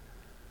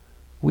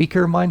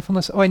 Weaker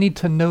mindfulness, I need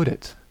to note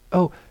it.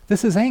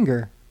 This is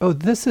anger.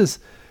 This is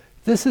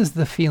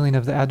the feeling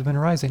of the abdomen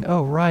rising.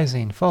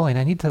 Rising, falling.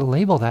 I need to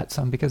label that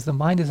some because the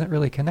mind isn't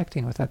really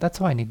connecting with that. That's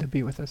how I need to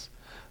be with this.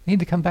 I need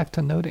to come back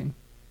to noting.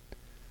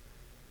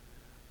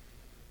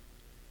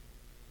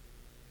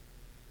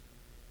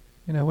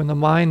 When the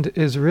mind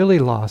is really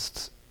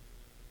lost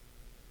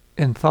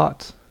in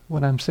thought,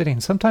 when I'm sitting,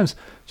 sometimes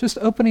just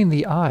opening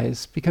the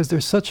eyes, because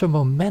there's such a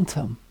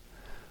momentum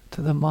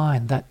to the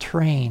mind, that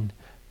train,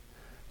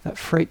 that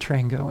freight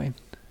train going.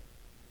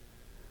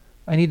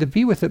 I need to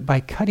be with it by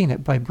cutting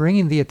it, by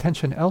bringing the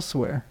attention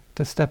elsewhere,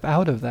 to step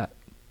out of that.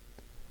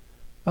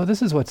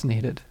 This is what's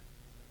needed.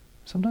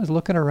 Sometimes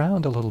looking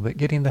around a little bit,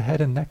 getting the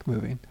head and neck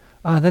moving.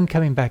 Then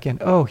coming back in.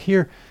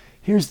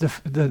 Here's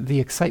the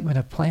excitement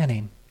of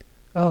planning.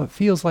 It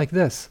feels like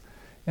this.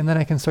 And then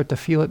I can start to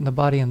feel it in the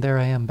body, and there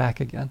I am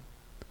back again.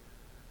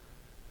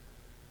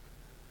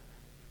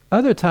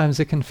 Other times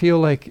it can feel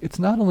like it's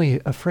not only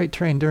a freight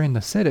train during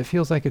the sit, it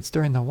feels like it's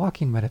during the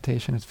walking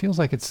meditation. It feels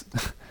like it's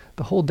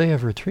the whole day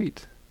of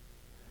retreat.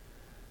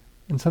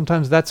 And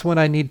sometimes that's when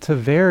I need to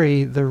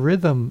vary the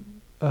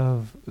rhythm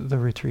of the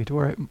retreat,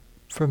 where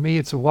for me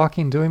it's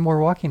walking, doing more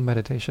walking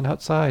meditation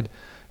outside,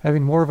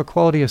 having more of a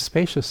quality of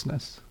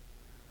spaciousness.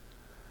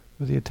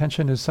 Where the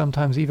attention is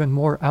sometimes even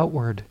more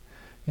outward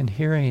in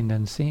hearing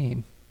and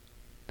seeing.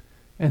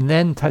 And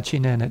then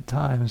touching in at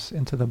times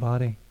into the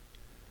body.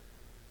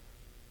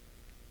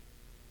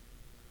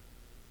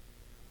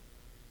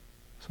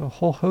 So a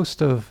whole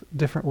host of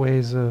different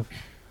ways of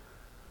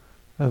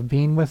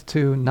being with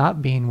to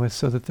not being with,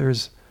 so that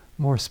there's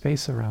more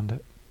space around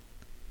it.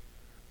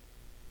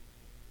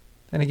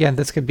 And again,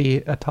 this could be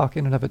a talk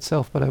in and of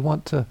itself, but I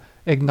want to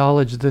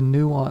acknowledge the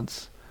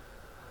nuance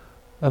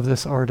of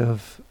this art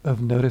of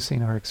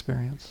noticing our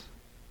experience.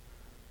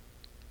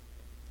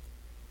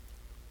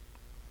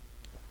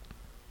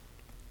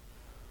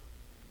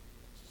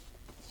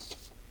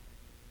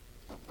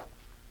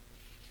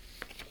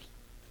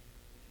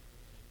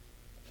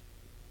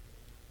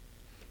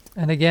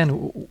 And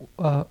again,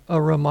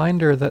 a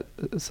reminder that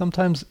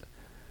sometimes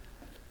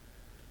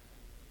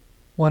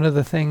one of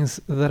the things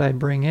that I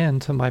bring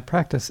into my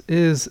practice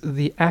is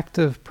the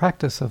active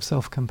practice of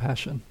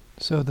self-compassion,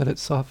 so that it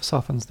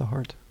softens the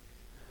heart.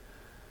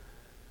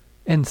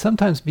 And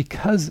sometimes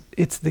because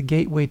it's the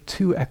gateway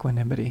to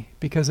equanimity,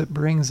 because it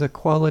brings a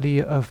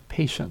quality of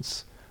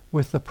patience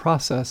with the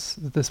process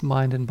that this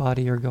mind and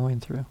body are going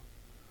through.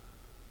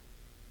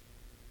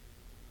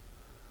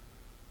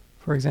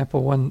 For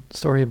example, one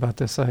story about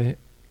this, I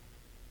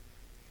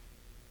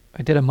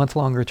did a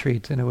month-long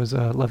retreat, and it was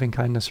a loving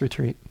kindness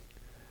retreat.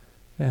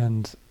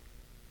 And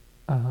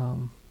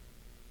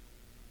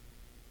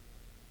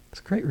it's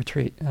a great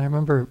retreat. And I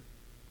remember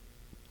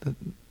I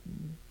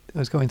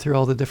was going through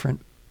all the different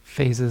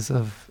phases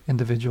of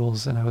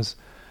individuals, and I was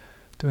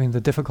doing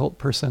the difficult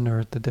person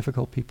or the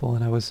difficult people,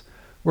 and I was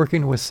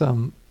working with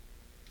some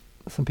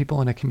people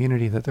in a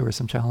community that there was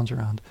some challenge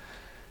around.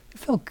 It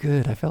felt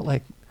good. I felt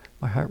like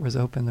my heart was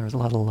open. There was a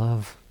lot of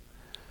love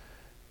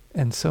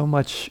and so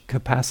much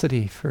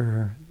capacity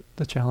for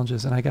the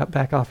challenges. And I got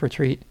back off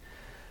retreat,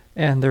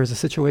 and there was a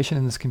situation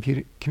in this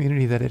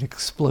community that had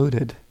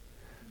exploded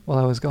while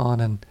I was gone.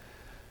 And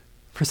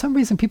for some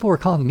reason, people were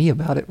calling me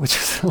about it, which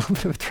was a little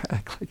bit of a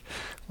drag. Like,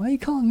 why are you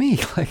calling me?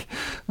 Like,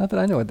 not that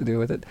I know what to do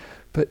with it.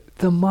 But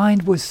the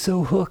mind was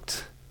so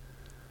hooked.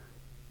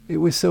 It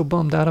was so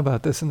bummed out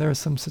about this. And there were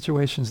some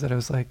situations that I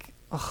was like,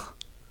 oh,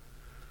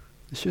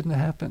 this shouldn't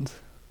have happened.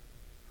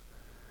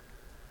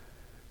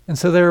 And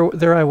so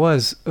there I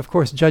was, of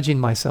course, judging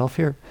myself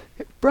here.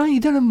 Brian,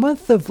 you've done a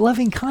month of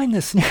loving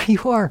kindness, and here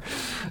you are,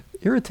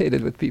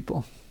 irritated with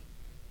people.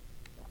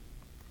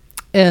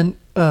 And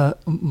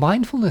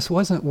mindfulness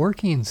wasn't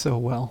working so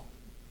well.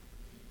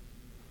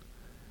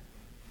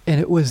 And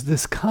it was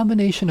this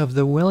combination of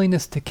the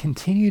willingness to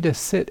continue to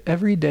sit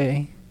every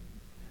day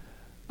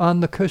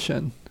on the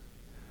cushion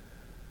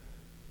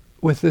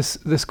with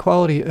this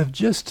quality of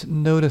just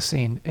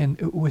noticing, and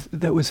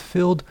that was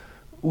filled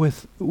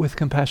with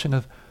compassion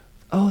of,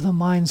 oh, the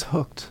mind's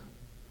hooked.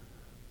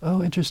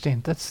 Oh, interesting.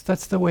 That's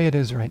the way it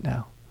is right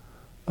now.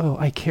 Oh,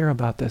 I care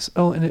about this.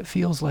 Oh, and it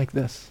feels like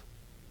this.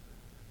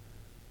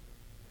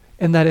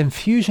 And that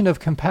infusion of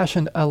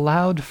compassion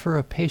allowed for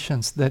a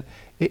patience that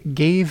it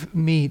gave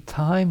me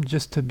time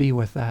just to be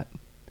with that.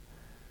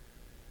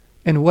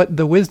 And what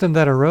the wisdom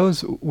that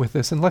arose with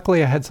this, and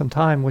luckily I had some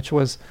time, which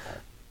was,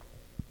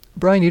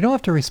 Brian, you don't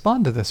have to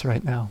respond to this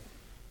right now.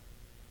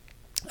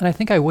 And I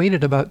think I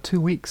waited about 2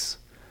 weeks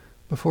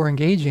before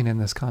engaging in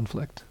this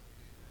conflict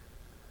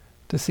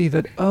to see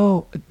that,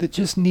 oh, it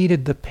just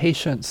needed the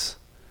patience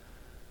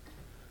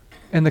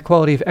and the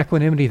quality of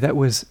equanimity that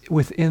was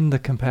within the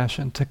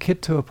compassion to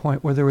get to a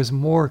point where there was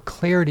more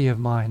clarity of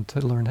mind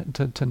to learn it,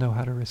 to know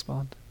how to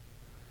respond.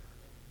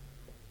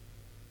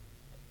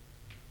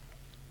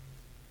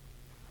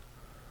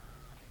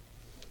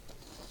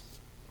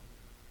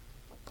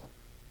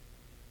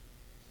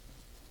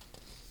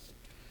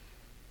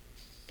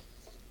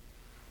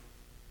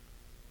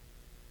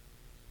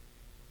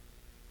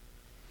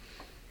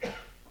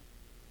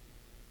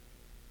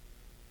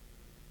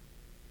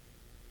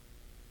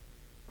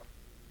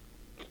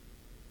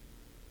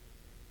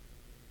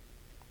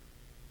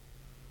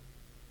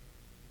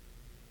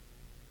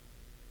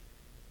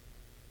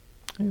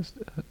 Just,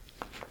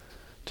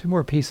 2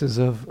 more pieces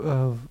of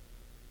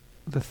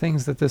the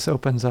things that this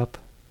opens up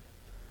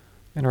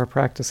in our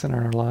practice and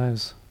in our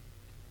lives.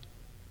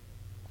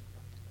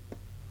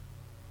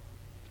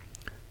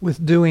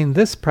 With doing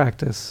this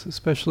practice,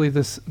 especially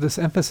this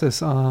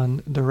emphasis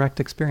on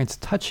direct experience,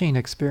 touching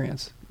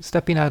experience,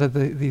 stepping out of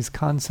these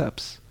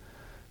concepts,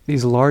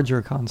 these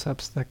larger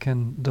concepts that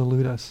can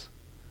delude us,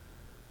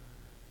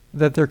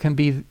 that there can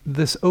be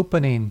this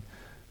opening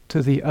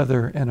to the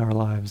other in our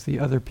lives, the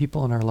other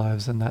people in our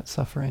lives, and that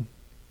suffering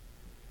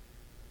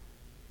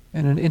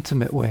in an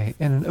intimate way,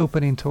 in an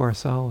opening to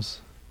ourselves.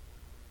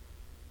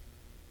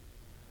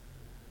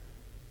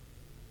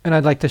 And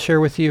I'd like to share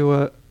with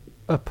you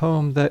a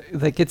poem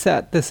that gets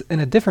at this in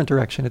a different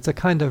direction. It's a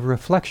kind of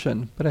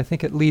reflection, but I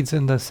think it leads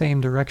in the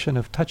same direction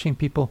of touching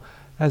people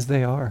as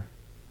they are.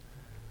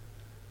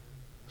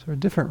 So a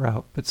different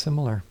route, but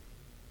similar.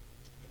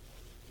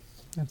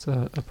 It's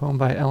a poem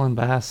by Ellen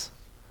Bass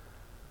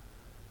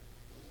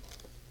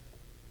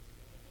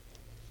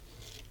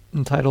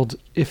entitled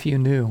If You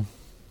Knew.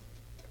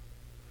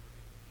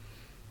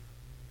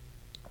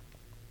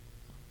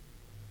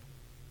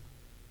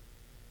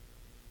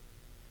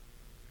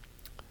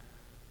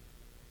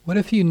 What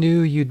if you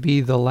knew you'd be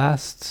the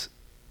last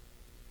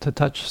to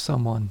touch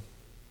someone?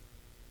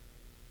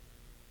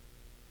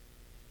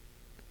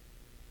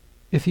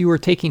 If you were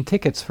taking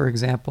tickets, for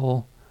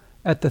example,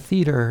 at the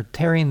theater,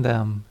 tearing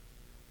them,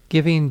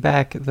 giving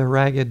back the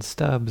ragged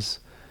stubs,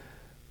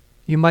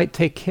 you might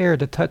take care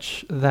to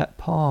touch that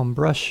palm,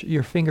 brush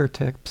your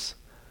fingertips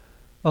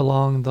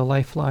along the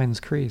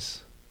lifeline's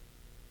crease.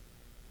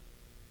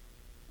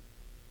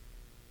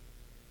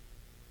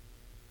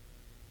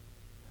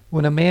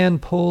 When a man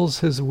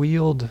pulls his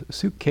wheeled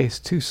suitcase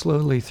too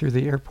slowly through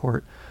the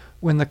airport,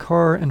 when the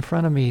car in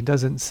front of me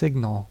doesn't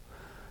signal,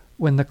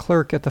 when the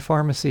clerk at the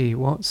pharmacy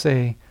won't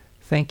say,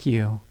 "Thank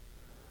you,"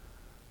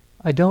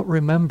 I don't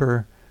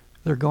remember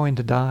they're going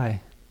to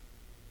die.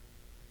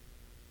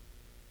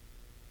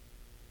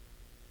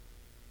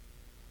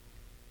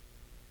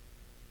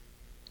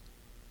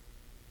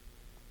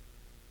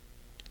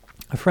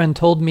 A friend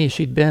told me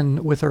she'd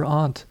been with her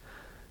aunt.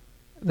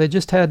 They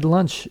just had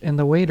lunch, and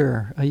the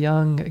waiter, a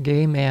young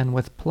gay man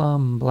with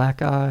plum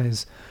black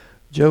eyes,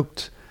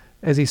 joked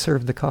as he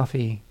served the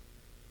coffee,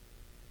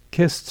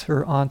 kissed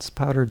her aunt's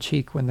powdered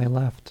cheek when they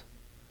left.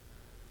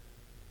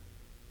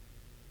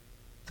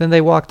 Then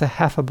they walked a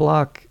half a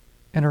block,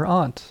 and her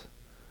aunt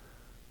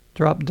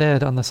dropped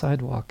dead on the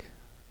sidewalk.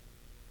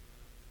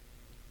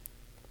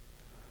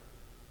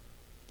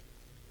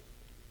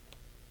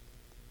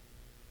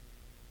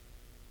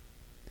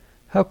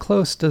 How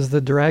close does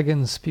the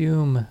dragon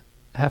spume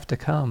have to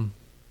come?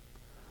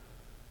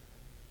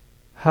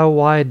 How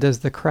wide does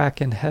the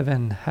crack in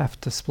heaven have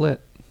to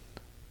split?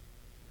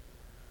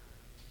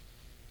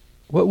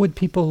 What would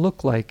people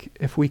look like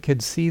if we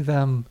could see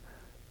them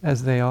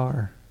as they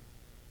are?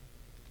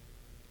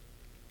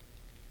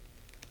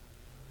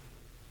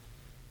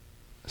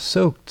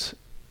 Soaked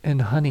in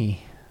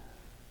honey,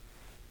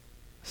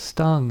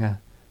 stung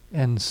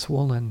and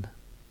swollen,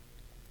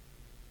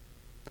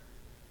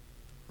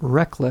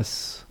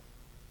 reckless,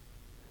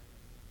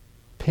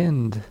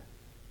 pinned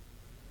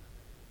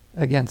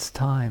against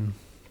time.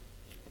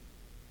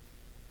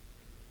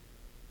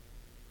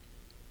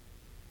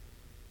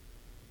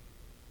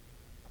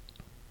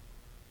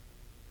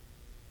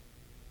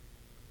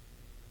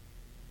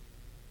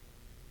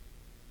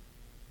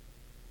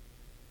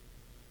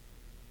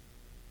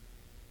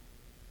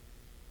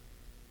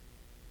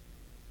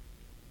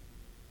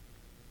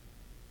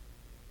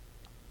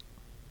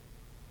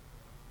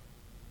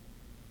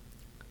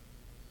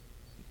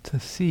 To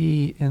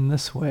see in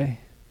this way,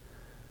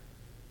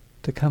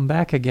 to come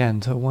back again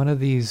to one of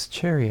these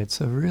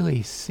chariots of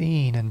really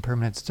seeing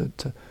impermanence,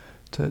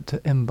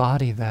 to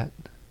embody that,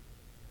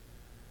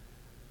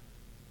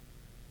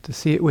 to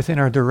see it within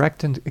our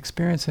direct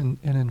experience and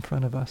in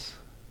front of us.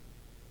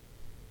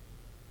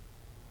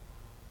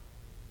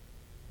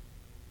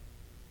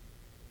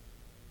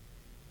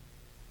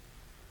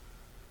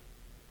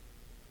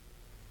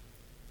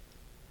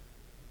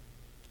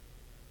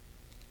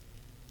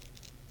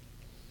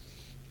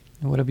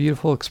 And what a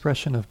beautiful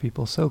expression of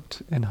people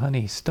soaked in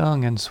honey,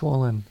 stung and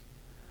swollen,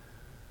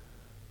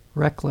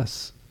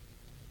 reckless,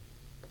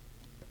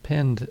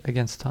 pinned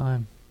against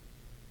time.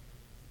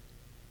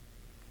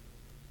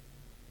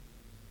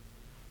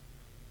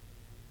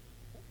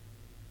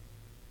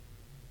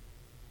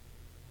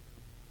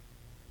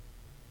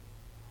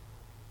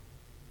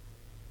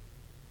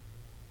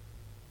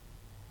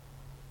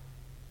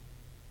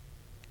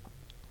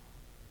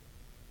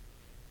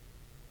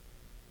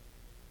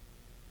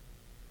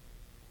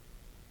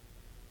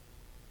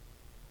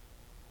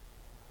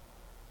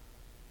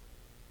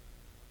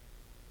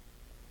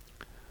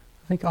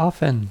 I think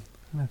often,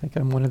 and I think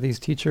I'm one of these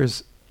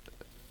teachers,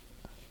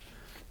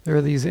 there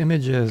are these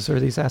images or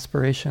these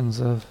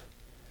aspirations of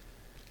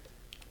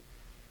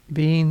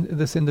being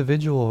this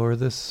individual or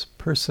this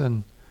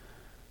person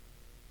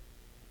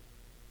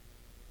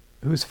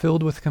who's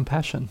filled with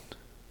compassion,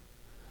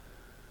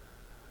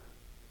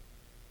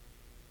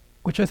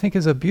 which I think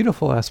is a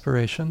beautiful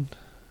aspiration,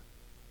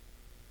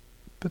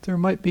 but there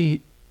might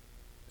be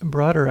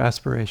broader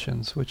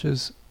aspirations, which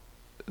is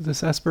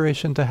this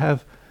aspiration to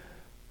have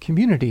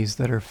communities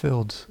that are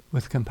filled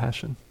with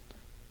compassion.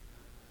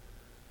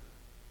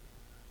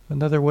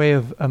 Another way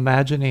of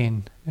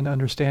imagining and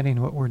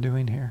understanding what we're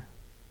doing here.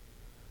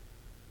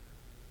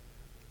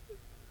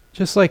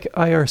 Just like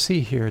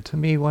IRC here, to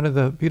me, one of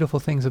the beautiful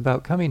things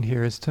about coming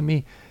here is, to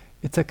me,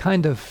 it's a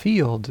kind of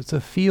field. It's a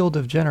field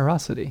of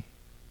generosity.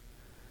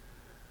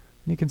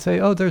 You can say,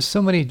 oh, there's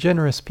so many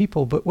generous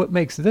people, but what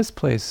makes this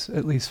place,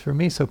 at least for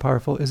me, so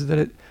powerful is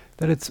that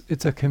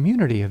it's a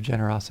community of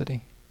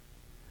generosity.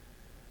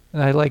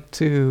 And I like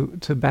to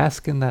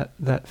bask in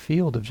that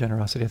field of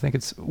generosity. I think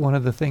it's one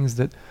of the things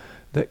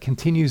that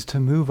continues to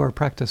move our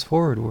practice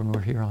forward when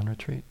we're here on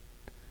retreat.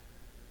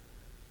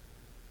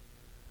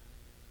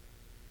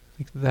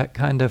 think that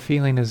kind of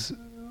feeling is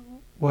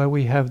why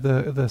we have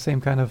the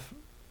same kind of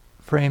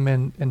frame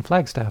in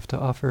Flagstaff to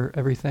offer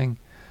everything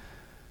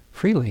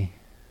freely.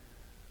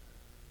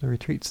 The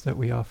retreats that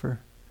we offer,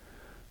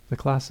 the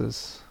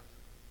classes,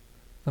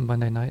 the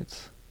Monday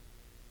nights,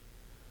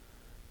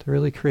 to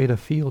really create a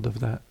field of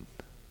that.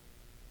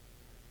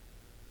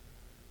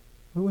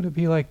 What would it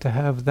be like to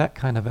have that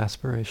kind of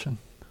aspiration?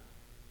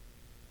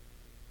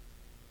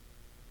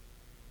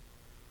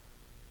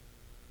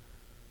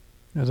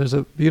 There's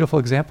a beautiful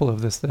example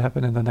of this that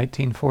happened in the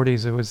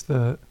 1940s. It was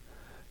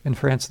in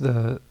France,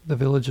 the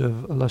village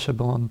of La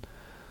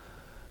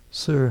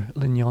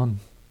Charbonne-sur-Lignon.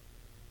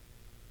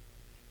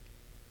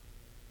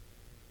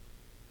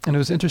 And it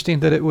was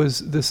interesting that it was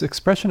this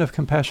expression of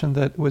compassion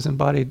that was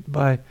embodied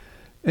by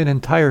an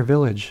entire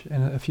village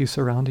and a few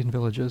surrounding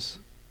villages,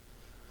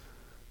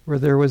 where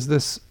there was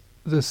this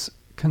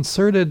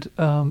concerted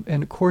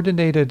and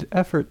coordinated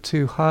effort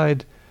to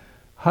hide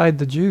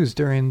the Jews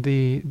during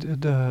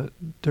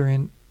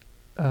during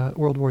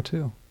World War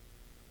II.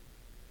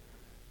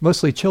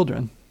 Mostly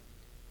children.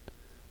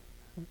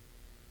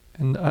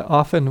 And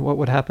often what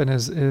would happen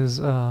is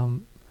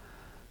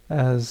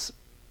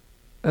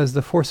as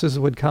the forces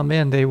would come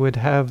in, they would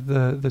have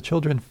the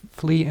children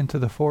flee into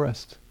the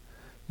forest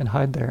and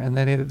hide there. And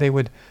then they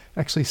would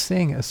actually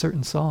sing a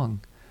certain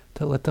song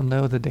to let them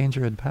know the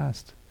danger had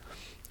passed.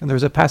 And there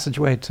was a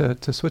passageway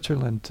to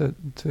Switzerland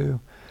to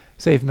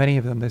save many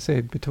of them. They say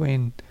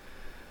between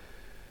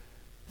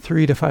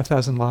 3,000 to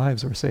 5,000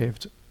 lives were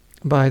saved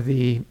by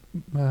these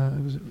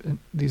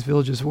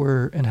villages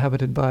were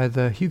inhabited by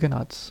the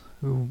Huguenots,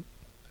 who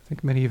I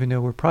think many of you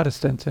know were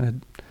Protestant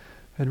and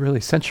had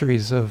really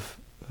centuries of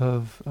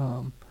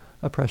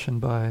oppression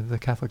by the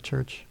Catholic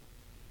Church.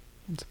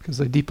 It's because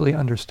they deeply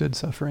understood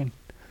suffering.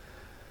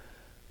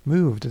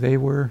 Moved, they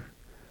were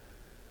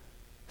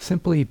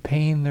simply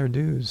paying their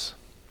dues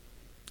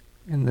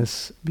in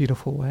this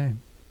beautiful way.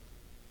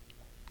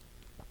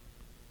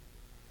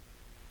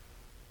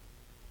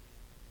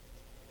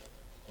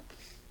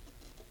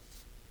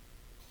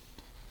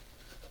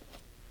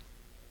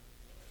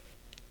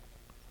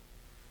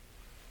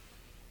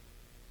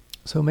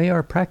 So may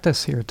our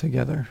practice here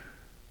together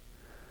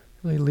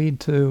really lead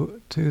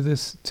to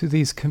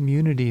these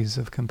communities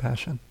of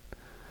compassion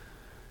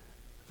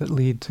that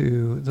lead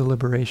to the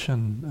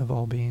liberation of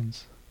all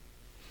beings.